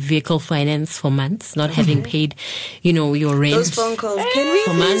your vehicle finance for months, not having paid, your rent. Those phone calls. Can we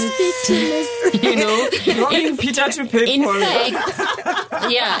for months? Robbing Peter to pay in for fact,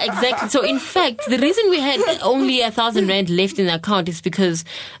 yeah, exactly. So in fact, the reason we had only 1,000 rand left in the account is because,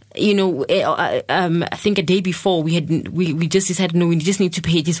 I think a day before we just decided, no, we just need to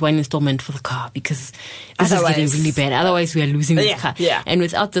pay this one installment for the car because this is getting really bad. Otherwise, we are losing this car. Yeah. And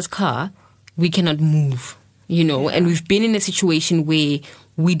without this car, we cannot move. And we've been in a situation where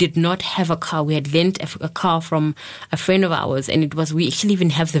we did not have a car. We had lent a car from a friend of ours, and we actually even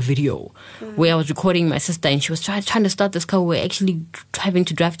have the video where I was recording my sister, and she was trying to start this car. We were actually having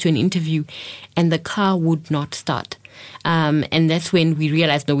to drive to an interview, and the car would not start. And that's when we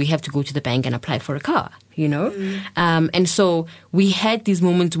realized, no, we have to go to the bank and apply for a car, and so we had these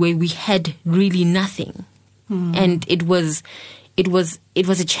moments where we had really nothing, and it was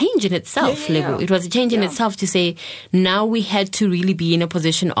a change in itself, Lebo. It was a change in itself to say now we had to really be in a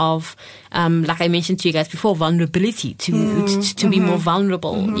position of, like I mentioned to you guys before, vulnerability, to be more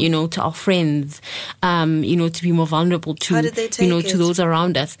vulnerable, to our friends, to be more vulnerable to, How did they take to those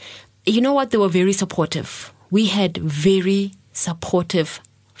around us. You know what? They were very supportive. We had very supportive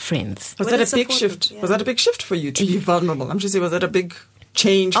friends. Was that a big shift? Yeah. Was that a big shift for you to be vulnerable? I'm just saying, was that a big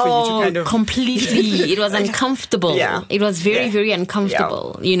change for you to kind of... completely. It was uncomfortable. Yeah. It was very, very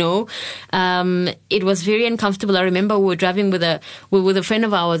uncomfortable, It was very uncomfortable. I remember we were driving with a friend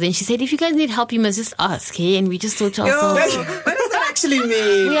of ours, and she said, if you guys need help, you must just ask, hey? And we just thought to ourselves... What does that actually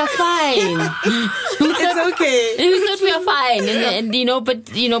mean? We are fine. It's okay. We thought we are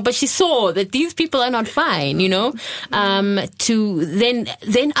fine. But she saw that these people are not fine, to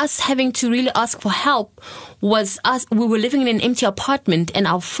then us having to really ask for help was us. We were living in an empty apartment, and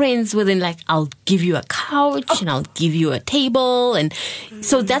our friends were then like, I'll give you a couch and I'll give you a table. And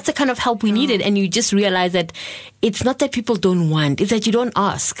so that's the kind of help we needed. And you just realize that it's not that people don't want, it's that you don't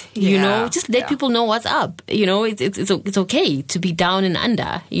ask, just let people know what's up. It's okay to be down and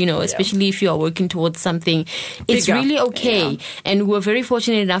under, especially if you are working towards something. It's bigger. Really okay. Yeah. And we're very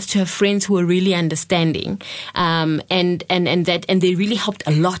fortunate enough to have friends who are really understanding. And they really helped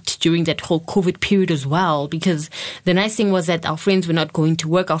a lot during that whole COVID period as well, because the nice thing was that our friends were not going to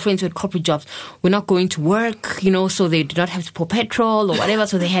work. Our friends who had corporate jobs were not going to work, so they did not have to pour petrol or whatever.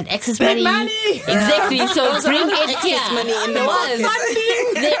 So they had excess money. Exactly. So bring it here. Money in the market.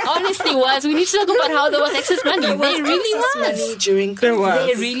 There honestly was. We need to talk about how there was excess money. There really was. Money during COVID.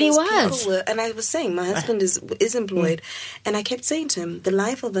 There really was. And I was saying, my husband is employed, and I kept saying to him, the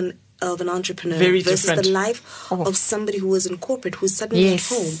life of an entrepreneur very versus different. the life of somebody who was in corporate who's suddenly at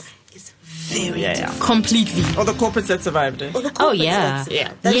home is very different. Completely. Or the corporates that survived it. Oh yeah.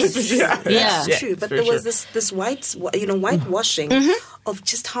 That's true. But there was this whitewashing of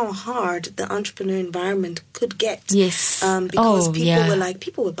just how hard the entrepreneur environment could get. Yes. Because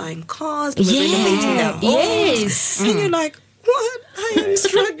people were buying cars, they were renovating their homes. Yes. And you're like, what? I am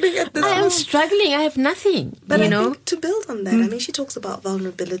struggling at this moment. I am struggling. I have nothing. But I think to build on that, I mean, she talks about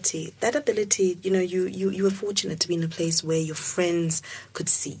vulnerability. That ability, you were fortunate to be in a place where your friends could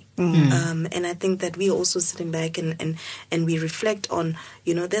see. And I think that we are also sitting back and we reflect on,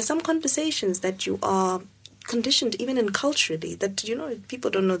 there's some conversations that you are conditioned even in culturally that people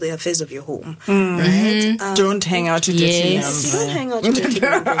don't know the affairs of your home, right? Don't hang out to dirty numbers. You don't hang out to dirty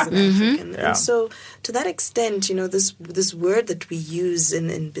numbers as an African. And so to that extent, this word that we use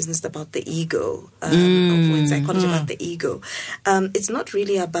in business about the ego, or in psychology about the ego, it's not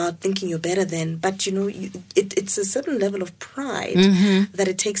really about thinking you're better than, but it's a certain level of pride that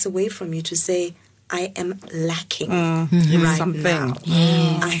it takes away from you to say, I am lacking right something. Now.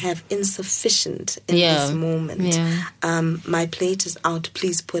 Yes. I have insufficient in this moment. Yeah. My plate is out.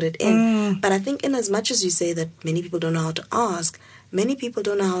 Please put it in. But I think in as much as you say that many people don't know how to ask, many people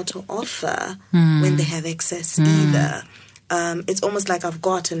don't know how to offer when they have excess either. It's almost like I've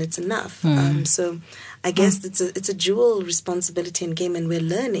got and it's enough. So I guess it's a dual responsibility and game, and we're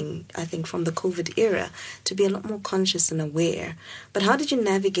learning, I think, from the COVID era to be a lot more conscious and aware. But how did you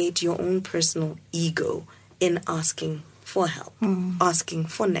navigate your own personal ego in asking for help, asking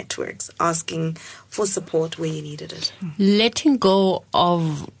for networks, asking for support where you needed it? Letting go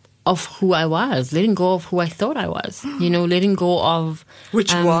of who I was, letting go of who I thought I was, letting go of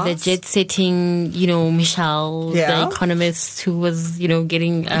Which was? the jet-setting, Michelle, the economist who was,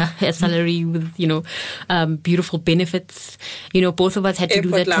 getting a salary with, beautiful benefits. Both of us had to do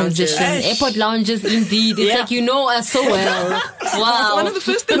that transition. Airport lounges, indeed. It's like, us so well. Wow. One of the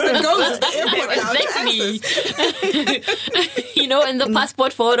first things that goes is the airport lounge. Exactly. And the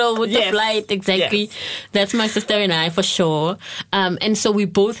passport photo with the flight. Exactly. Yes. That's my sister and I, for sure. And so we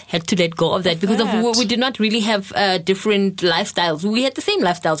both had to let go of that because we did not really have different lifestyles. We had the same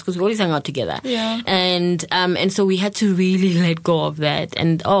lifestyles because we always hung out together. Yeah. And so we had to really let go of that.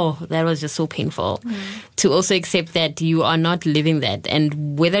 And that was just so painful to also accept that you are not living that.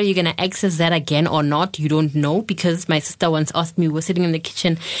 And whether you're going to access that again or not, you don't know, because my sister once asked me, we were sitting in the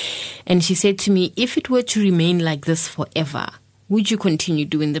kitchen, and she said to me, if it were to remain like this forever, would you continue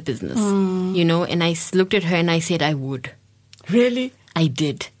doing the business? And I looked at her and I said, I would. Really? I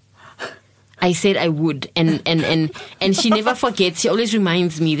did. I said I would, and she never forgets. She always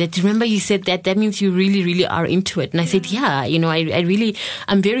reminds me that, remember you said that means you really, really are into it. And I said, yeah,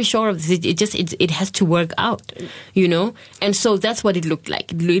 I'm very sure of this. It has to work out, And so that's what it looked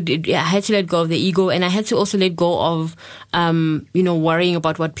like. I had to let go of the ego, and I had to also let go of, worrying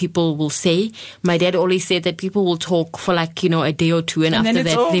about what people will say. My dad always said that people will talk for a day or two, and after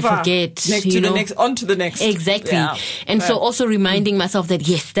that over. They forget. On to the next. Exactly. Yeah. And so also reminding myself that,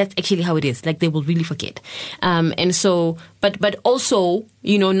 yes, that's actually how it is. They will really forget. And so, but also,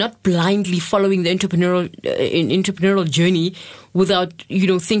 not blindly following the entrepreneurial journey without,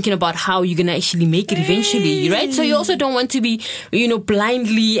 thinking about how you're going to actually make it eventually, right? So you also don't want to be,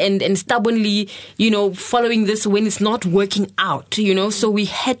 blindly and stubbornly, following this when it's not working out, So we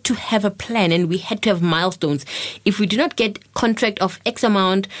had to have a plan, and we had to have milestones. If we do not get contract of X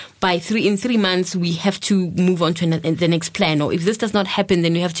amount in 3 months, we have to move on to the next plan. Or if this does not happen,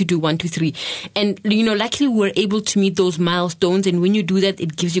 then we have to do 1, 2, 3. And, luckily we were able to meet those milestones. And when you do that,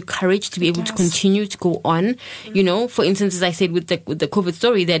 it gives you courage to be able to continue to go on. For instance, as I said with the COVID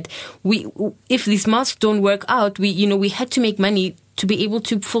story, that if these masks don't work out, we had to make money to be able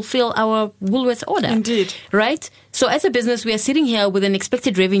to fulfill our Woolworths order. Indeed. Right? So as a business, we are sitting here with an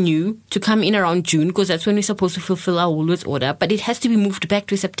expected revenue to come in around June, because that's when we're supposed to fulfill our Woolworths order, but it has to be moved back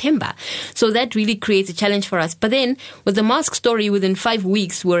to September. So that really creates a challenge for us. But then with the mask story, within 5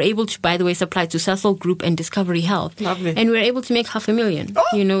 weeks, we're able to, by the way, supply to Cecil Group and Discovery Health. Lovely. And we're able to make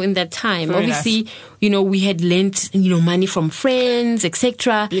 $500,000, in that time. Very Obviously, nice. We had lent, money from friends,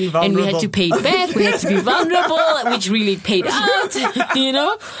 etc. And we had to pay it back. We had to be vulnerable, which really paid out,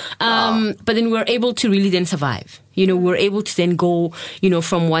 But then we were able to really then survive. We're able to then go,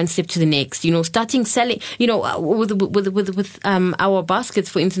 from one step to the next, starting selling, with our baskets,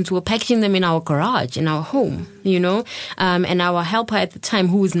 for instance, we're packaging them in our garage, in our home, and our helper at the time,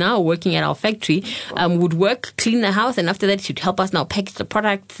 who is now working at our factory, would clean the house, and after that she'd help us now package the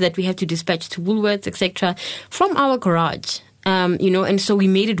products that we have to dispatch to Woolworths, etc., from our garage. And so we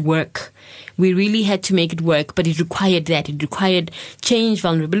made it work. We really had to make it work, but it required that. It required change,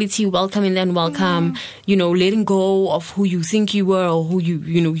 vulnerability, welcome and then welcome, letting go of who you think you were or who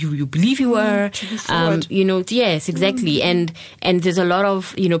you believe you were. Yes, exactly. And there's a lot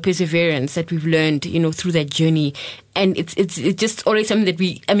of, perseverance that we've learned, through that journey. And it's just always something that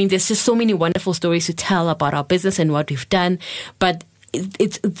there's just so many wonderful stories to tell about our business and what we've done. But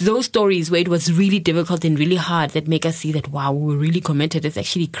it's those stories where it was really difficult and really hard that make us see that, wow, we were really committed. It's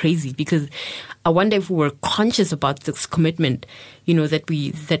actually crazy, because I wonder if we were conscious about this commitment, that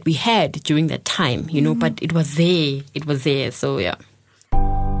we had during that time, but it was there. It was there. So, yeah.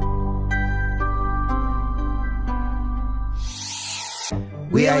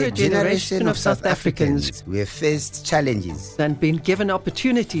 We are a generation of South Africans who have faced challenges and been given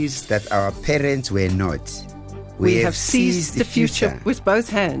opportunities that our parents were not. We have seized the future with both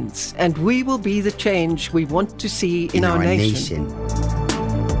hands, and we will be the change we want to see in our nation.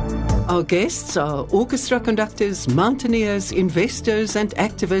 Our guests are orchestra conductors, mountaineers, investors and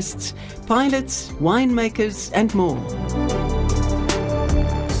activists, pilots, winemakers and more.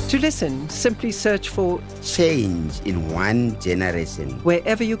 To listen, simply search for Change in One Generation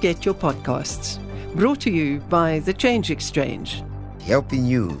wherever you get your podcasts. Brought to you by The Change Exchange, helping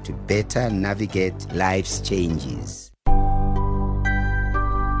you to better navigate life's changes.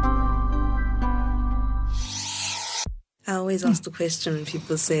 always ask the question when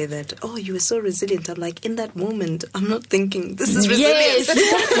people say that, oh, you were so resilient. I'm like, in that moment, I'm not thinking this is resilience.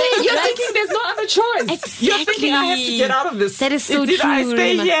 Yes, You're thinking there's no other choice. Exactly. You're thinking I have to get out of this. That is so it's true. Either I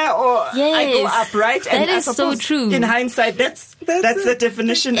stay here or I go up, right? That is so true. In hindsight, that's the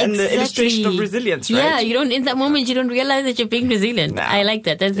definition and the illustration of resilience, right? Yeah, you don't, in that moment, you don't realize that you're being resilient. No. I like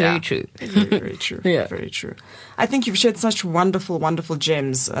that. That's very true. Very true. Yeah. Very true. I think you've shared such wonderful, wonderful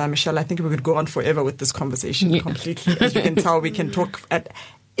gems, Michelle. I think we could go on forever with this conversation completely. As you can tell, we can talk at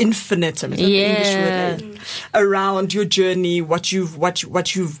infinitum, English word, around your journey, what you've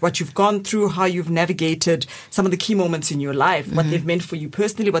gone through, how you've navigated some of the key moments in your life, what they've meant for you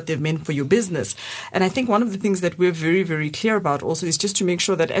personally, what they've meant for your business. And I think one of the things that we're very, very clear about also is just to make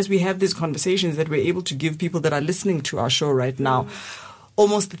sure that as we have these conversations, that we're able to give people that are listening to our show right now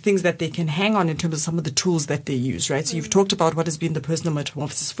almost the things that they can hang on in terms of some of the tools that they use, right? So you've talked about what has been the personal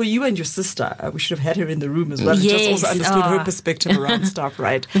metamorphosis for you and your sister. We should have had her in the room as well. Yes. And just also understood her perspective around stuff,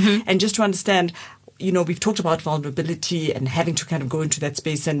 right? And just to understand, you know, we've talked about vulnerability and having to kind of go into that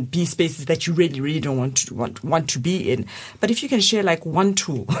space and be spaces that you really, really don't want to be in. But if you can share like one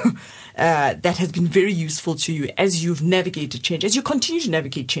tool that has been very useful to you as you've navigated change, as you continue to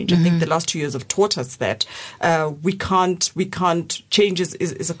navigate change. I think the last 2 years have taught us that we can't change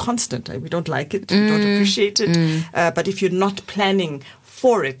is a constant. We don't like it, we don't appreciate it. But if you're not planning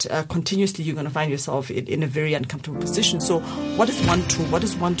for it continuously, you're going to find yourself in a very uncomfortable position. So what is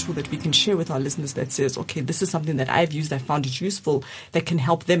one tool that we can share with our listeners that says, okay, this is something that I've used, I found it useful, that can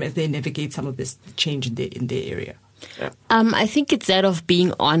help them as they navigate some of this change in their area? Yeah. I think it's that of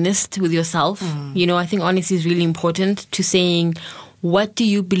being honest with yourself. You know, I think honesty is really important to saying, what do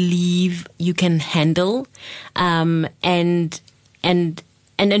you believe you can handle? And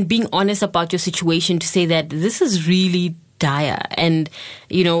being honest about your situation to say that this is really dire. And,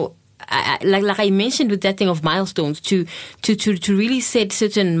 you know, like I mentioned with that thing of milestones, to really set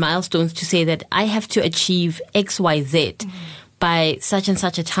certain milestones to say that I have to achieve X, Y, Z by such and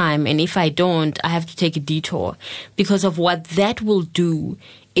such a time. And if I don't, I have to take a detour. Because of what that will do,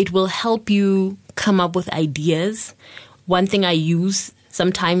 it will help you come up with ideas. One thing I use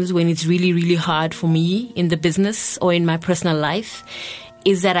sometimes when it's really, really hard for me in the business or in my personal life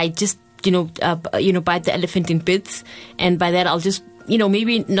is that I just bite the elephant in bits. And by that, I'll just,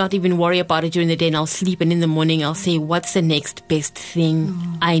 maybe not even worry about it during the day, and I'll sleep. And in the morning, I'll say, what's the next best thing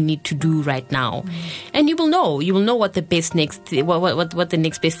I need to do right now? And you will know what the best what the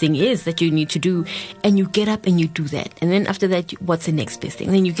next best thing is that you need to do. And you get up and you do that. And then after that, what's the next best thing?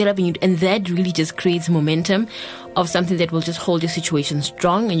 And then you get up and that really just creates momentum of something that will just hold your situation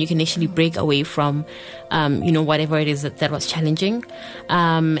strong, and you can actually break away from, whatever it is that was challenging.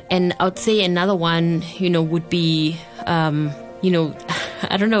 And I would say another one, would be,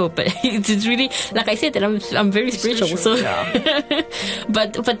 I don't know, but it's really, like I said, that I'm very spiritual. So, yeah.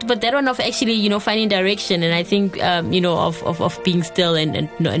 but that one of actually, finding direction, and I think, of being still and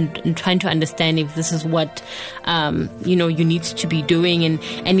trying to understand if this is what, you need to be doing, and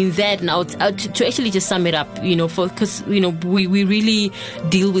in that, and to actually just sum it up, because we really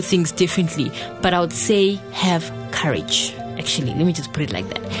deal with things differently. But I would say have courage. Actually, let me just put it like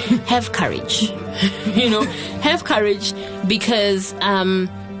that. Have courage. Have courage, because,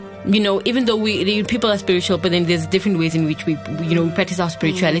 even though people are spiritual, but then there's different ways in which we practice our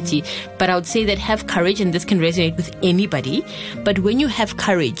spirituality. But I would say that have courage, and this can resonate with anybody. But when you have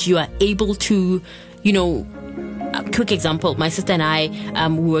courage, you are able to, a quick example, my sister and I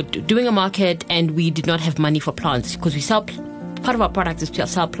we were doing a market, and we did not have money for plants because we sell part of our product is to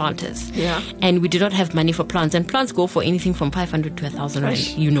sell planters. Yeah. And we did not have money for plants. And plants go for anything from 500 to 1,000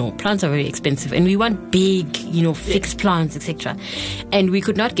 rand. Plants are very expensive. And we want big, fixed plants, etc. And we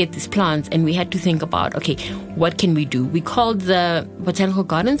could not get these plants. And we had to think about, okay, what can we do? We called the Botanical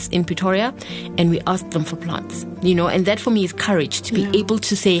Gardens in Pretoria, and we asked them for plants. And that for me is courage, to be able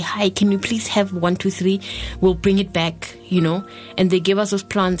to say, hi, can you please have 1, 2, 3? We'll bring it back. And they gave us those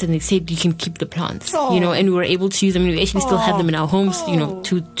plants, and they said you can keep the plants, and we were able to use them. We actually still have them in our homes,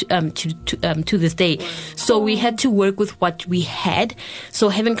 to this day. So we had to work with what we had. So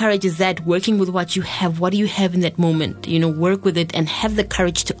having courage is that, working with what you have. What do you have in that moment? Work with it and have the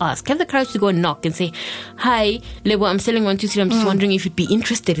courage to ask. Have the courage to go and knock and say, hi, Lebo, I'm selling 1, 2, 3. I'm just wondering if you'd be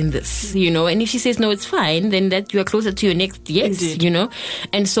interested in this, And if she says no, it's fine. Then that you are closer to your next yes. Indeed. You know,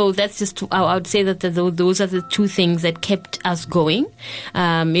 and so that's just I would say that those are the two things that kept us going.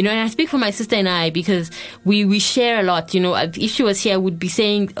 You know, and I speak for my sister and I because we share a lot. You know, if she was here, I would be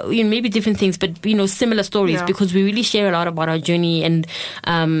saying maybe different things, but similar stories because we really share a lot about our journey and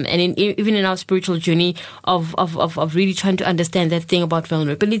even in our spiritual journey of really trying to understand that thing about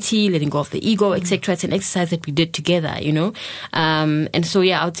vulnerability, letting go of the ego, etc. It's an exercise that we did together. You know, and so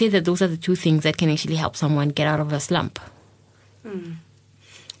I would say that those are the two things that can actually help someone get out of a slump.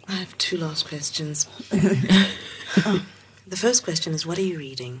 I have two last questions. The first question is, what are you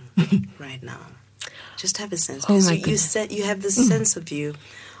reading right now? Just have a sense. Oh my you said you have this sense of you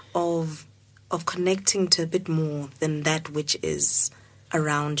of connecting to a bit more than that which is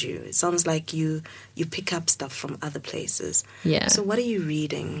around you. It sounds like you pick up stuff from other places. Yeah. So what are you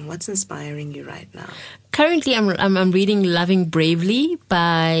reading? What's inspiring you right now? Currently, I'm reading Loving Bravely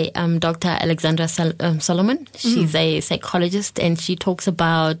by Dr. Alexandra Solomon. She's a psychologist, and she talks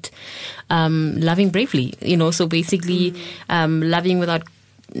about loving bravely. So basically, loving without.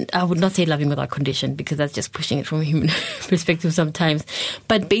 I would not say loving without condition because that's just pushing it from a human perspective sometimes.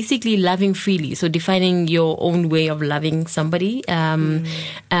 But basically loving freely. So defining your own way of loving somebody. I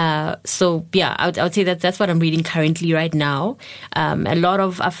would say that's what I'm reading currently right now.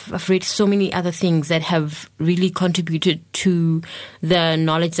 I've read so many other things that have really contributed to the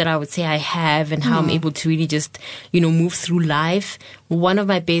knowledge that I would say I have and how I'm able to really just, move through life. One of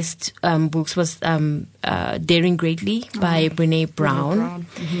my best books was Daring Greatly by Brene Brown.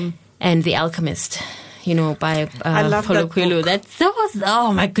 And The Alchemist, by Paulo Coelho. That was,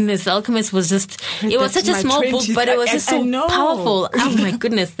 oh my goodness, The Alchemist was just, it was such a small book, but it was just so powerful. Oh my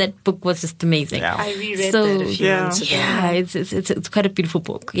goodness, that book was just amazing. Yeah. I reread that a few months ago. Yeah, it's quite a beautiful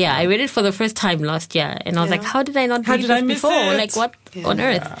book. Yeah, I read it for the first time last year, and I was like, how did I not read this before? Like, what on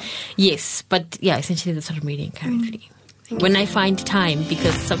earth? Yes, but essentially that's what I'm reading currently. When I find time,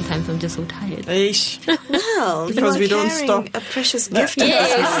 because sometimes I'm just so tired. Well, because we don't stop. A precious gift.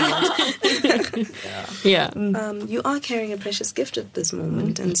 You are carrying a precious gift at this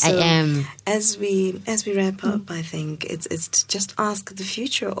moment, and so I am. As we wrap up, I think it's to just ask the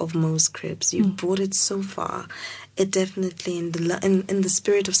future of Mo's Cribs. You've brought it so far. It definitely, in the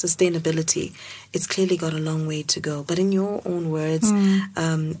spirit of sustainability, it's clearly got a long way to go. But in your own words,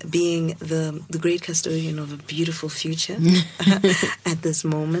 being the great custodian of a beautiful future at this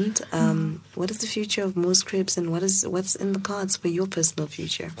moment, what is the future of Mo's Cribs, and what's in the cards for your personal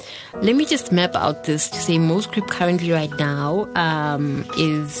future? Let me just map out this to say Mo's Crib currently right now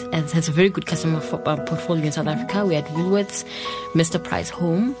has a very good customer portfolio in South Africa. We're at Woolworths, Mr. Price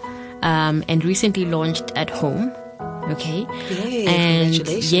Home, and recently launched at Home. Okay. Yay, and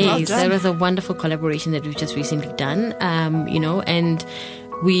congratulations. yes, that was a wonderful collaboration that we've just recently done. And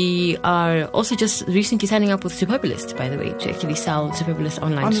we are also just recently signing up with Superbalist, by the way, to actually sell Superbalist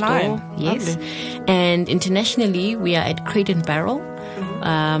online store. Yes. Lovely. And internationally, we are at Crate and Barrel.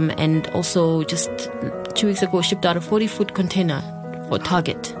 And also just 2 weeks ago shipped out a 40-foot container for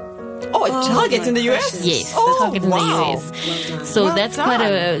Target. Target in the US? Yes, Target in the US. Well so that's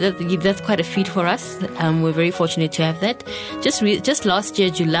quite a feat for us. We're very fortunate to have that. Just last year,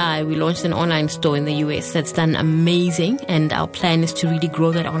 July, we launched an online store in the US that's done amazing, and our plan is to really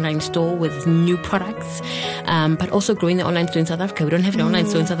grow that online store with new products, but also growing the online store in South Africa. We don't have an online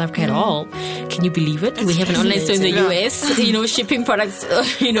store in South Africa at all. Can you believe it? We have an online store in the US, shipping products,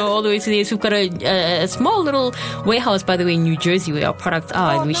 all the way to the US. We've got a small little warehouse, by the way, in New Jersey where our products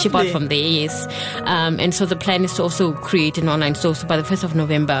are, and we ship out from there, yes. And so the plan is to also create an online store. So by the 1st of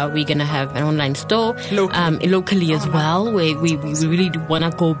November, we're going to have an online store locally as well, where we really want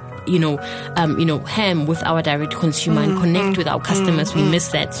to go ham with our direct consumer and connect with our customers. We miss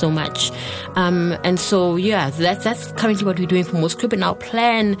that so much. And so, that's currently what we're doing for Mo's Crib. And our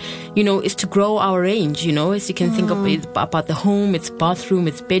plan, is to grow our range, as you can think of it, about the home, its bathroom,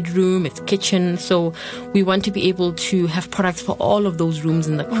 its bedroom, its kitchen. So we want to be able to have products for all of those rooms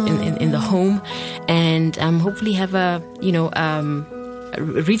in the home, and hopefully have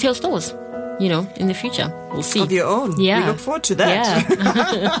retail stores. In the future. We'll see. Of your own. Yeah. We look forward to that.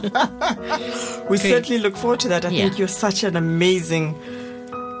 Yeah. We certainly look forward to that. I think you're such an amazing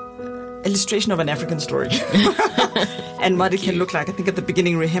illustration of an African story and what it can look like. I think at the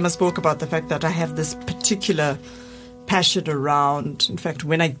beginning, Rehema spoke about the fact that I have this particular passion around, in fact,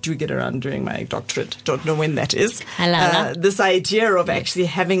 when I do get around doing my doctorate, don't know when that is, this idea of actually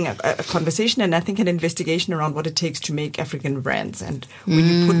having a conversation and I think an investigation around what it takes to make African brands. And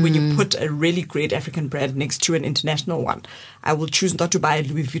when you put a really great African brand next to an international one, I will choose not to buy a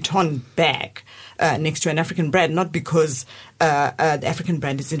Louis Vuitton bag next to an African brand, not because the African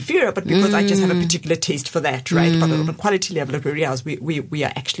brand is inferior, but because I just have a particular taste for that, right? But on a quality level at Riri House, we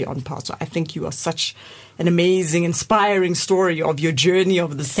are actually on par. So I think you are such an amazing, inspiring story of your journey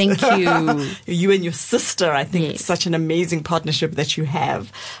of this. Thank you. You and your sister, I think it's such an amazing partnership that you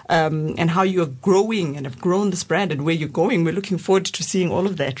have, and how you are growing and have grown this brand and where you're going. We're looking forward to seeing all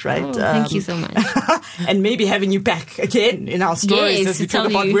of that, right? Oh, thank you so much. And maybe having you back again in our stories as we talk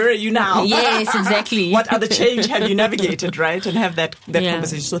about where are you now? Yes, exactly. What other change have you navigated, right? And have that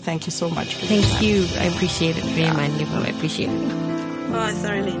conversation. So thank you so much. Thank you. I appreciate it very much, Nico. I appreciate it. Oh, I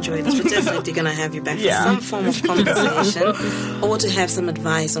thoroughly enjoyed this. We're definitely going to have you back for some form of conversation or to have some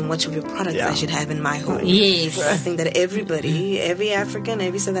advice on which of your products I should have in my home. Yes. I think that every African,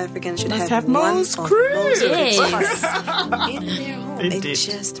 every South African should have Mose Cribs. Yes. in their home. It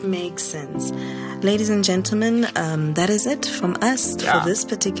just makes sense. Ladies and gentlemen, that is it from us for this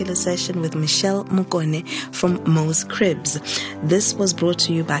particular session with Michelle Mokone from Mose Cribs. This was brought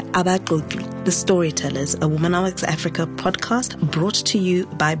to you by Abaxoxi, the Storytellers, a Womanomics Africa podcast brought to you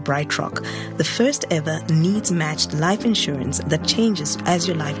by BrightRock, the first ever needs-matched life insurance that changes as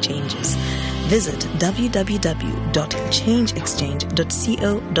your life changes. Visit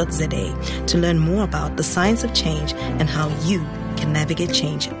www.changeexchange.co.za to learn more about the science of change and how you can navigate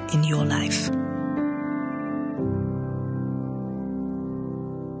change in your life.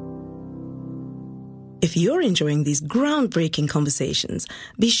 If you're enjoying these groundbreaking conversations,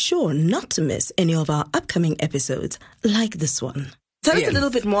 be sure not to miss any of our upcoming episodes like this one. Tell us a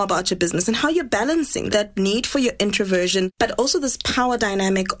little bit more about your business and how you're balancing that need for your introversion, but also this power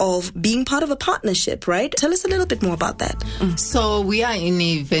dynamic of being part of a partnership, right? Tell us a little bit more about that. So we are in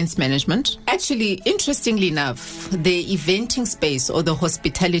events management. Actually, interestingly enough, the eventing space or the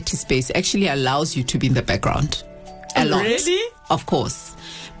hospitality space actually allows you to be in the background. A lot. Really? Of course.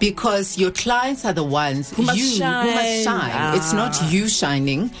 Because your clients are the ones who must shine. It's not you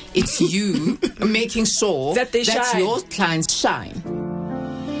shining. It's you making sure that your clients shine.